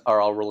these are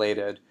all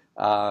related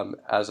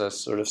as a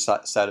sort of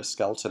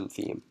cytoskeleton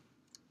theme.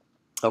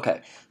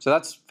 Okay, so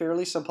that's a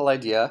fairly simple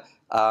idea.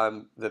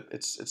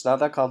 It's not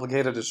that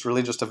complicated. It's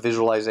really just a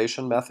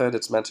visualization method.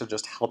 It's meant to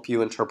just help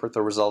you interpret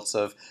the results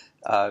of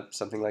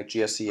something like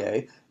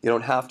GSEA. You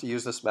don't have to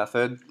use this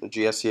method. The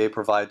GSEA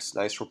provides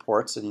nice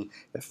reports, and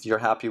if you're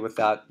happy with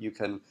that, you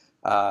can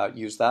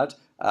use that.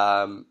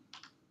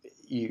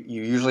 You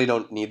usually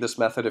don't need this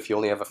method if you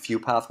only have a few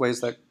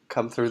pathways that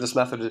come through. This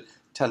method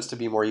tends to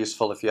be more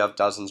useful if you have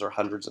dozens or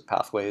hundreds of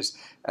pathways,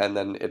 and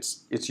then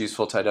it's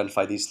useful to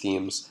identify these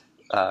themes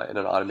in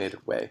an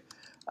automated way.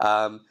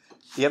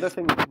 The other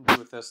thing you can do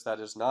with this that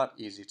is not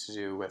easy to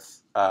do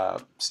with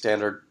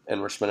standard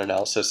enrichment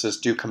analysis is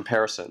do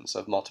comparisons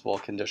of multiple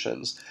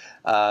conditions.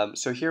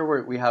 So here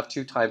we have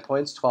 2 time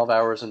points, 12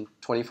 hours and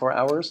 24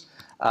 hours,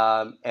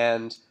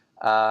 and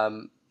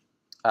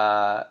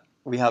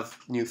we have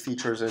new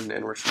features in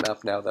enrichment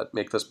map now that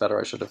make this better.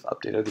 I should have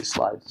updated these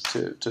slides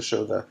to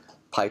show the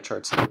pie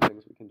charts and the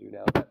things we can do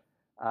now. But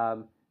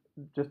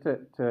just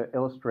to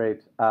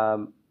illustrate,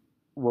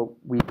 what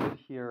we did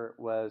here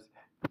was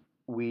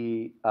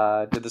we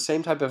did the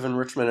same type of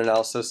enrichment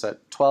analysis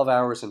at 12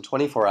 hours and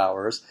 24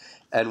 hours,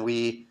 and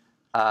we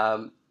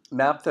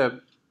mapped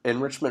the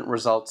enrichment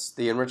results,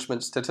 the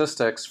enrichment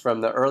statistics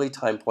from the early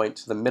time point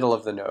to the middle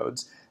of the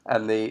nodes,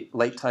 and the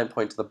late time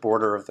point to the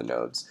border of the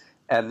nodes.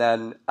 And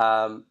then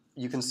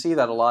you can see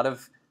that a lot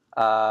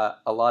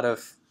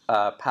of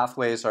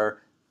pathways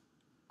are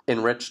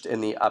enriched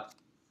in the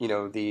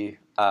the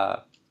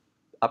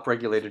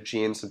upregulated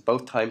genes at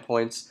both time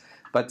points.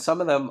 But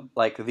some of them,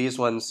 like these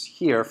ones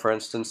here, for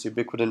instance,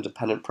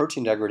 ubiquitin-dependent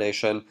protein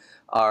degradation,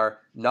 are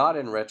not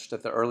enriched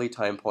at the early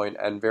time point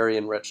and very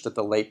enriched at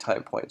the late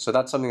time point. So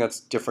that's something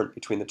that's different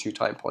between the two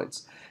time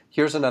points.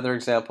 Here's another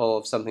example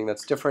of something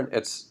that's different.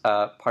 It's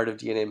part of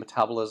DNA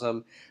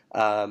metabolism.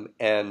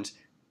 And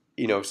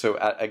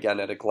again,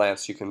 at a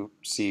glance, you can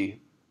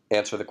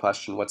answer the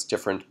question, what's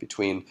different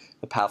between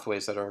the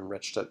pathways that are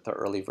enriched at the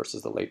early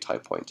versus the late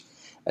time point.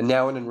 And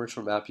now in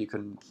enrichment map, you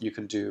can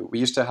do, we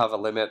used to have a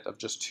limit of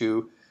just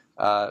 2,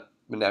 but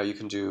now you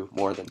can do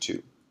more than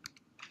 2.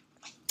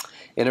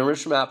 In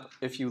enrichment map,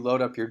 if you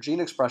load up your gene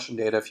expression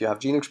data, if you have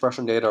gene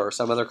expression data or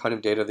some other kind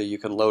of data that you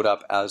can load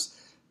up as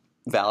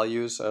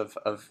values of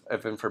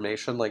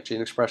information like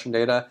gene expression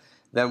data,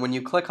 then when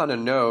you click on a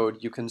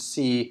node, you can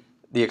see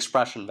the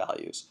expression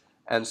values.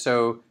 And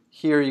so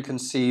here you can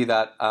see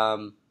that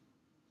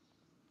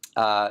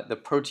the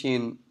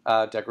protein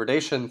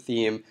degradation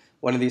theme,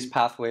 one of these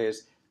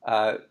pathways,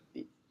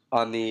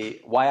 on the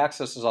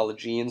y-axis is all the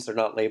genes. They're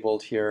not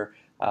labeled here,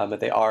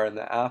 but they are in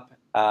the app.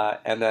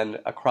 And then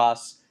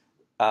across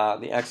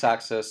the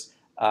x-axis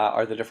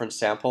are the different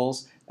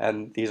samples,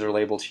 and these are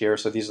labeled here.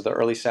 So these are the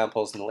early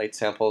samples and the late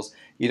samples.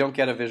 You don't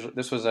get a visual.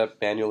 This was a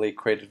manually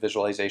created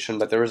visualization,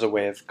 but there is a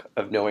way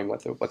of knowing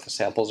what the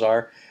samples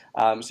are.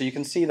 So you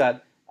can see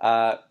that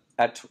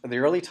at the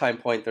early time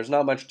point, there's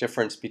not much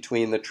difference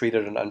between the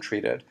treated and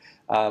untreated.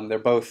 They're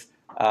both.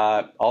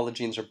 All the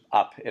genes are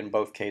up in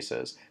both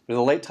cases. But at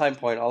the late time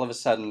point, all of a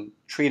sudden,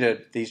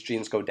 treated, these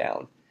genes go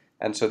down.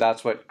 And so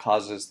that's what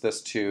causes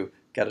this to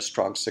get a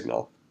strong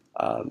signal.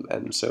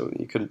 And so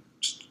you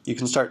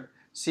can start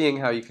seeing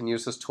how you can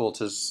use this tool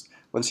to,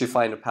 once you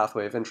find a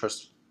pathway of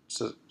interest,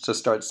 to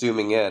start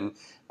zooming in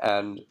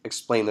and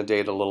explain the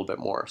data a little bit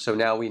more. So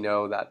now we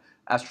know that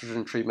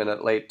estrogen treatment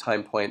at late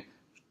time point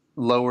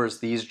lowers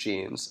these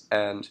genes,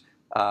 and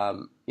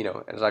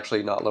it's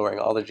actually not lowering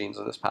all the genes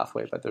in this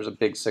pathway, but there's a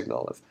big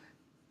signal of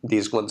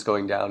these ones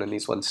going down and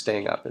these ones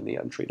staying up in the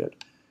untreated.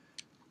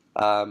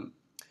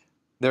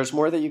 There's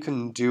more that you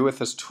can do with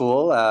this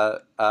tool.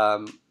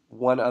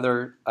 One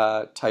other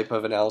type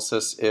of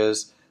analysis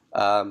is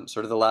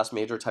sort of the last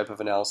major type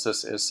of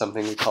analysis is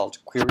something we call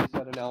query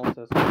set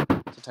analysis.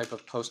 It's a type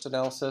of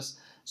post-analysis.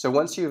 So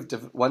once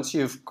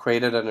you've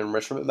created an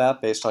enrichment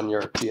map based on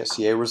your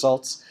GSCA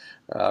results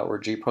or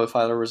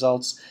G-profiler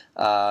results,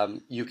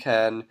 you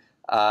can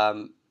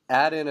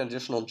add in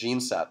additional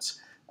gene sets.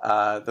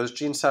 Those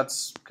gene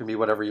sets can be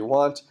whatever you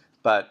want,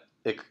 but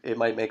it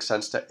might make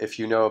sense to, if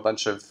you know a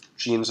bunch of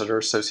genes that are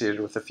associated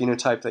with the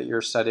phenotype that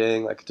you're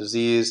studying, like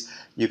disease,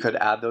 you could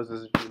add those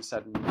as a gene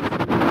set and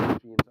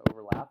genes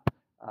overlap,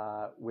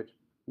 which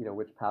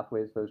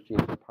pathways those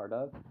genes are part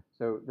of.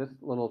 So this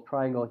little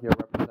triangle here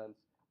represents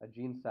a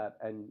gene set,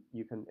 and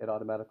it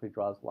automatically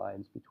draws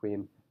lines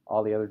between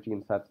all the other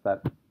gene sets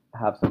that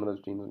have some of those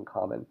genes in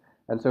common.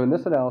 And so in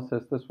this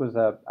analysis, this was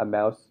a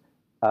mouse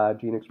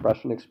gene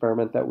expression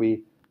experiment that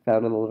we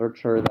found in the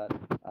literature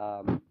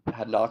that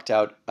had knocked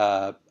out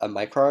a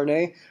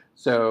microRNA.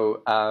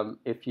 So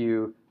if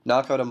you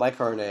knock out a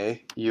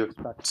microRNA, you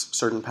expect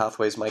certain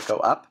pathways might go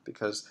up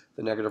because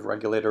the negative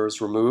regulator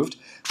is removed.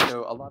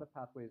 So a lot of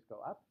pathways go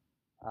up,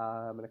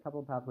 and a couple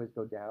of pathways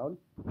go down.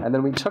 And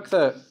then we took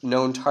the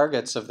known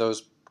targets of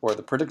those, or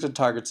the predicted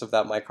targets of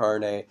that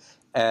microRNA,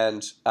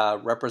 and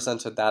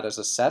represented that as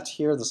a set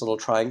here, this little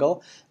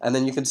triangle. And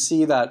then you can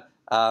see that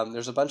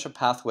there's a bunch of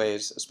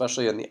pathways,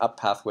 especially in the up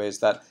pathways,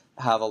 that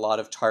have a lot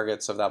of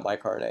targets of that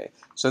microRNA.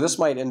 So this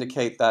might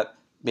indicate that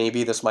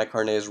maybe this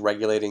microRNA is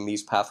regulating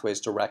these pathways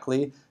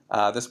directly.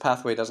 This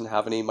pathway doesn't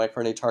have any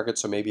microRNA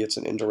targets, so maybe it's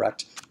an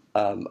indirect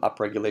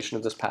upregulation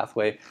of this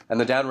pathway. And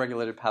the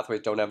downregulated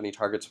pathways don't have any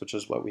targets, which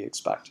is what we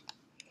expect.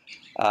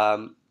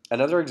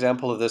 Another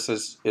example of this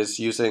is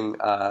using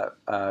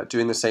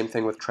doing the same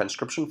thing with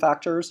transcription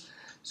factors.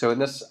 So in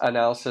this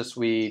analysis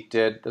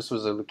this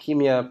was a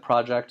leukemia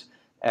project,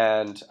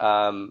 and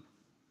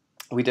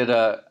we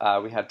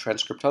had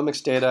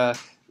transcriptomics data.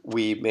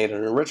 We made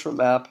an enrichment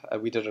map.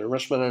 We did an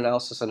enrichment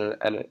analysis and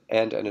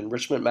an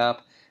enrichment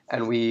map,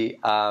 and we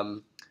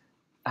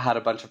had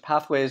a bunch of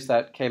pathways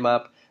that came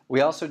up.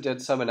 We also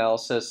did some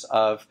analysis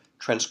of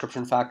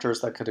transcription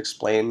factors that could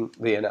explain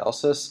the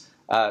analysis,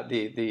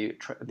 the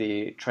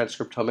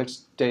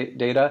transcriptomics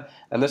data,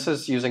 and this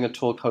is using a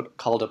tool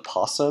called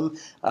Opossum.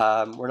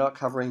 We're not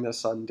covering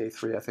this on day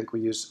 3. I think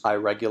we use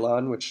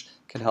iRegulon, which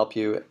can help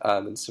you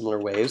in similar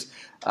ways.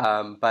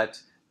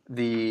 But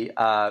the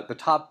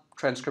top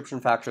transcription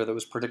factor that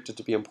was predicted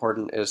to be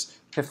important is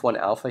HIF1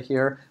 alpha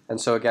here, and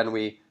so again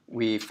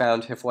we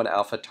found HIF1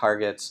 alpha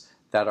targets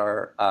that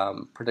are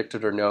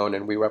predicted or known,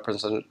 and we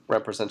represented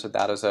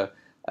that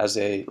as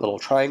a little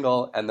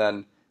triangle, and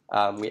then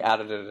we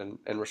added it in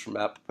enrichment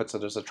map, puts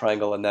it as a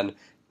triangle, and then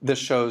this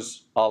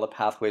shows all the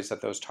pathways that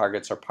those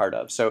targets are part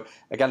of. So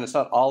again, it's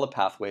not all the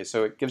pathways,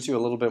 so it gives you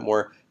a little bit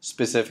more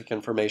specific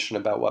information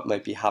about what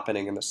might be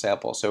happening in the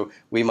sample. So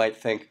we might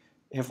think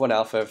HIF1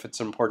 alpha, if it's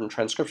an important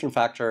transcription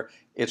factor,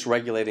 it's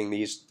regulating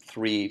these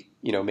 3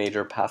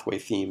 major pathway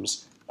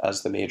themes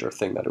as the major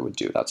thing that it would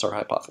do. That's our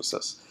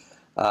hypothesis.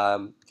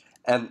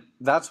 And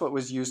that's what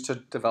was used to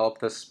develop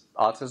this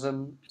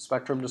autism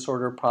spectrum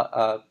disorder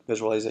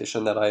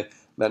visualization that I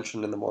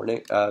mentioned in the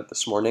morning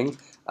this morning.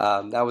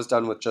 That was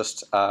done with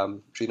just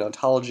gene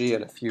ontology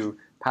and a few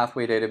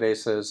pathway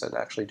databases and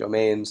actually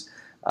domains,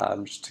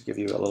 just to give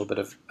you a little bit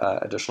of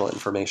additional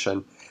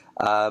information.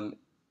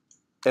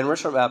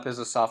 Enrichment Map is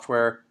a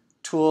software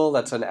tool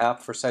that's an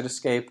app for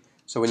Cytoscape.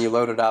 So when you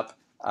load it up,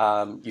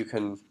 you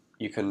can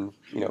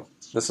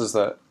this is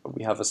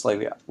we have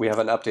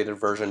an updated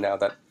version now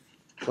that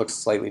looks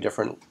slightly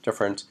different.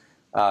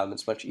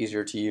 It's much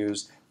easier to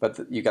use, but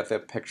you get the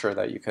picture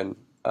that you can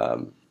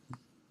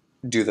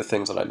do the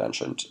things that I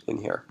mentioned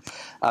in here.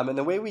 And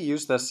the way we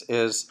use this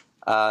is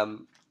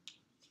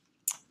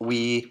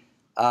we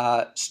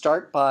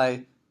start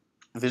by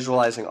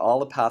visualizing all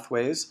the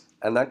pathways,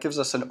 and that gives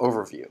us an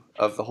overview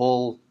of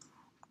all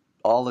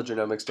the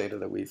genomics data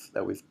that we've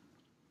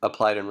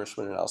applied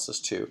enrichment analysis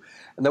to.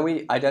 And then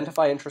we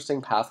identify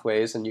interesting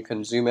pathways, and you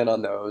can zoom in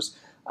on those.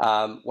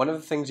 One of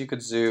the things you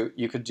could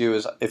do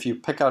is, if you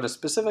pick out a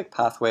specific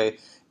pathway,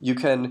 you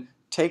can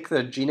take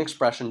the gene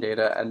expression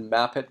data and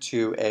map it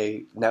to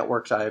a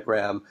network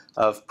diagram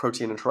of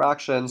protein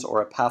interactions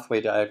or a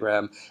pathway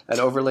diagram, and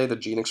overlay the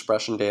gene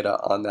expression data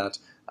on that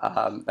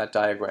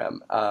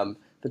diagram.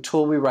 The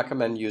tool we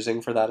recommend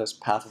using for that is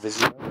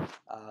PathVisio.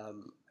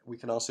 We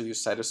can also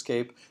use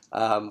Cytoscape.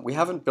 We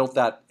haven't built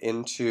that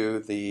into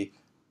the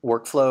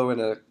workflow in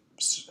a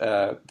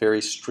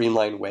very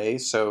streamlined way,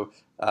 so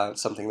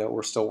it's something that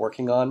we're still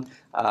working on.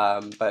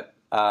 But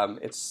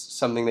it's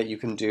something that you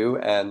can do,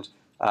 and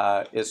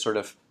is sort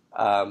of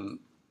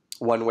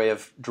one way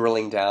of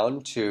drilling down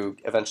to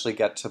eventually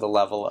get to the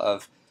level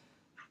of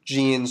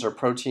genes or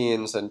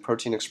proteins and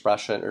protein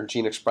expression or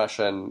gene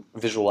expression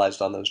visualized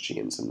on those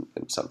genes and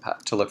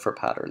to look for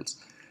patterns.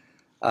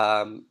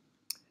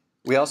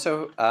 We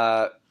also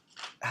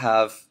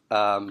have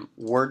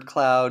word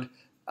cloud,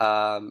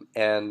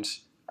 and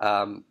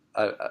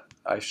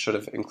I should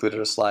have included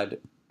a slide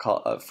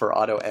for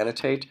auto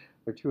annotate.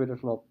 There are two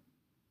additional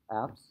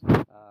apps,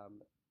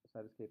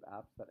 Cytoscape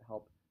apps that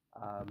help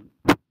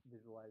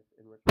visualize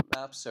enrichment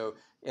maps. So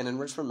in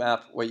enrichment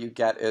map, what you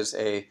get is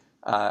a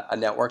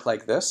network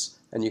like this,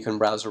 and you can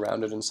browse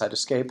around it in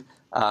Cytoscape.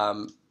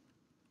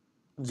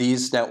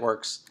 These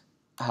networks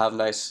have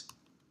nice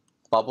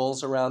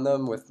bubbles around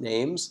them with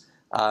names.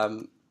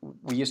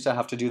 We used to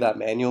have to do that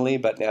manually,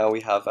 but now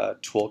we have a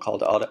tool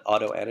called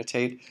Auto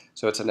Annotate.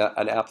 So it's an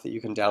app that you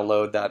can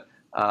download that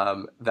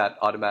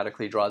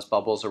automatically draws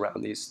bubbles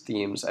around these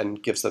themes and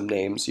gives them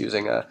names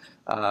using a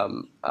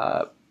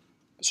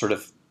sort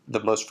of the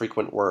most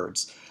frequent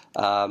words.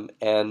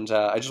 And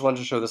I just wanted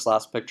to show this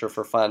last picture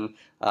for fun.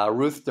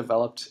 Ruth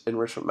developed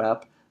Enrichment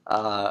Map,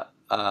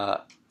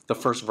 the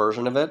first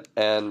version of it,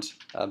 and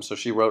so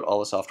she wrote all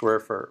the software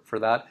for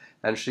that.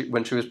 And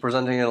when she was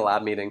presenting in a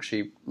lab meeting,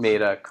 she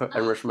made a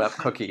Enrichment Map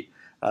cookie,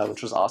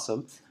 which was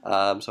awesome.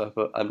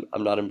 So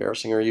I'm not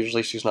embarrassing her.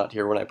 Usually she's not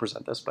here when I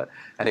present this, but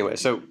anyway,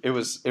 so it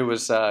was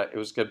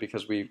good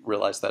because we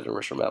realized that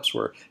enrichment maps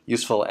were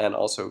useful and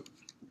also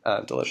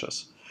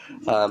delicious.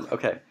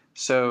 Okay,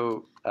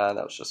 so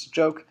that was just a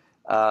joke.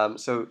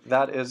 So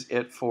that is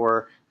it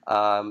for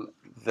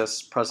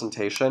this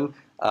presentation.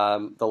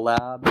 The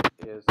lab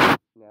is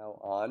now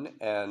on,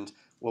 and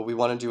what we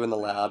want to do in the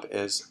lab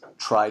is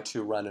try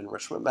to run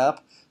enrichment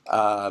map.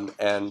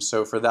 And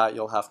so for that,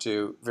 you'll have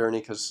to,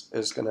 Veronique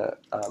is going to,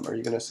 are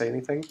you going to say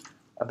anything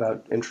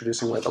about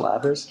introducing where the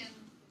lab is?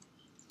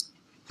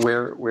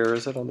 Where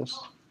is it on this?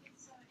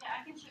 Yeah,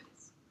 I can show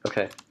this.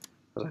 Okay,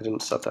 because I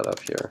didn't set that up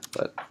here,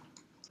 but.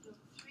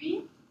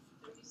 Three,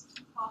 there is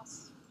two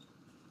parts,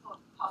 part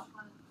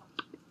one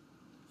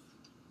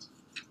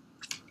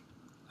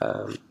and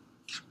part two.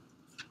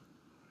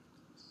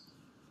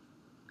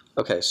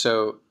 Okay,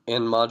 so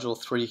in module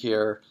 3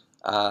 here,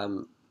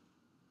 the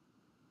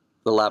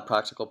lab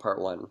practical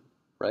part 1,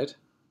 right?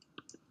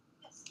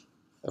 Yes.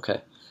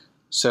 Okay,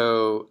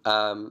 so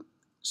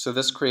so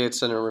this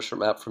creates an enrichment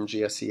map from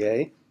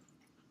GSEA,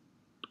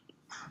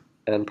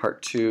 and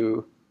part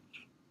 2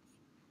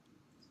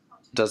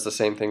 does the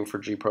same thing for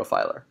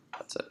gprofiler.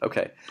 That's it.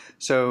 Okay,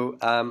 so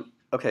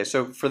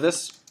so for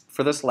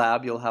this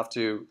lab, you'll have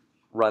to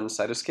run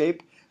Cytoscape.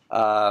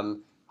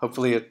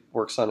 Hopefully it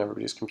works on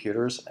everybody's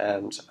computers,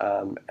 and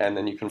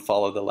then you can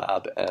follow the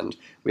lab. And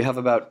we have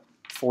about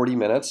 40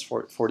 minutes,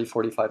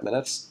 45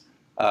 minutes.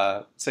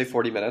 Say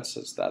 40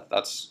 minutes,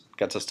 that's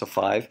gets us to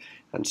 5.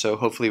 And so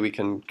hopefully we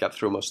can get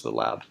through most of the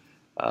lab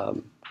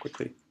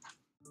quickly.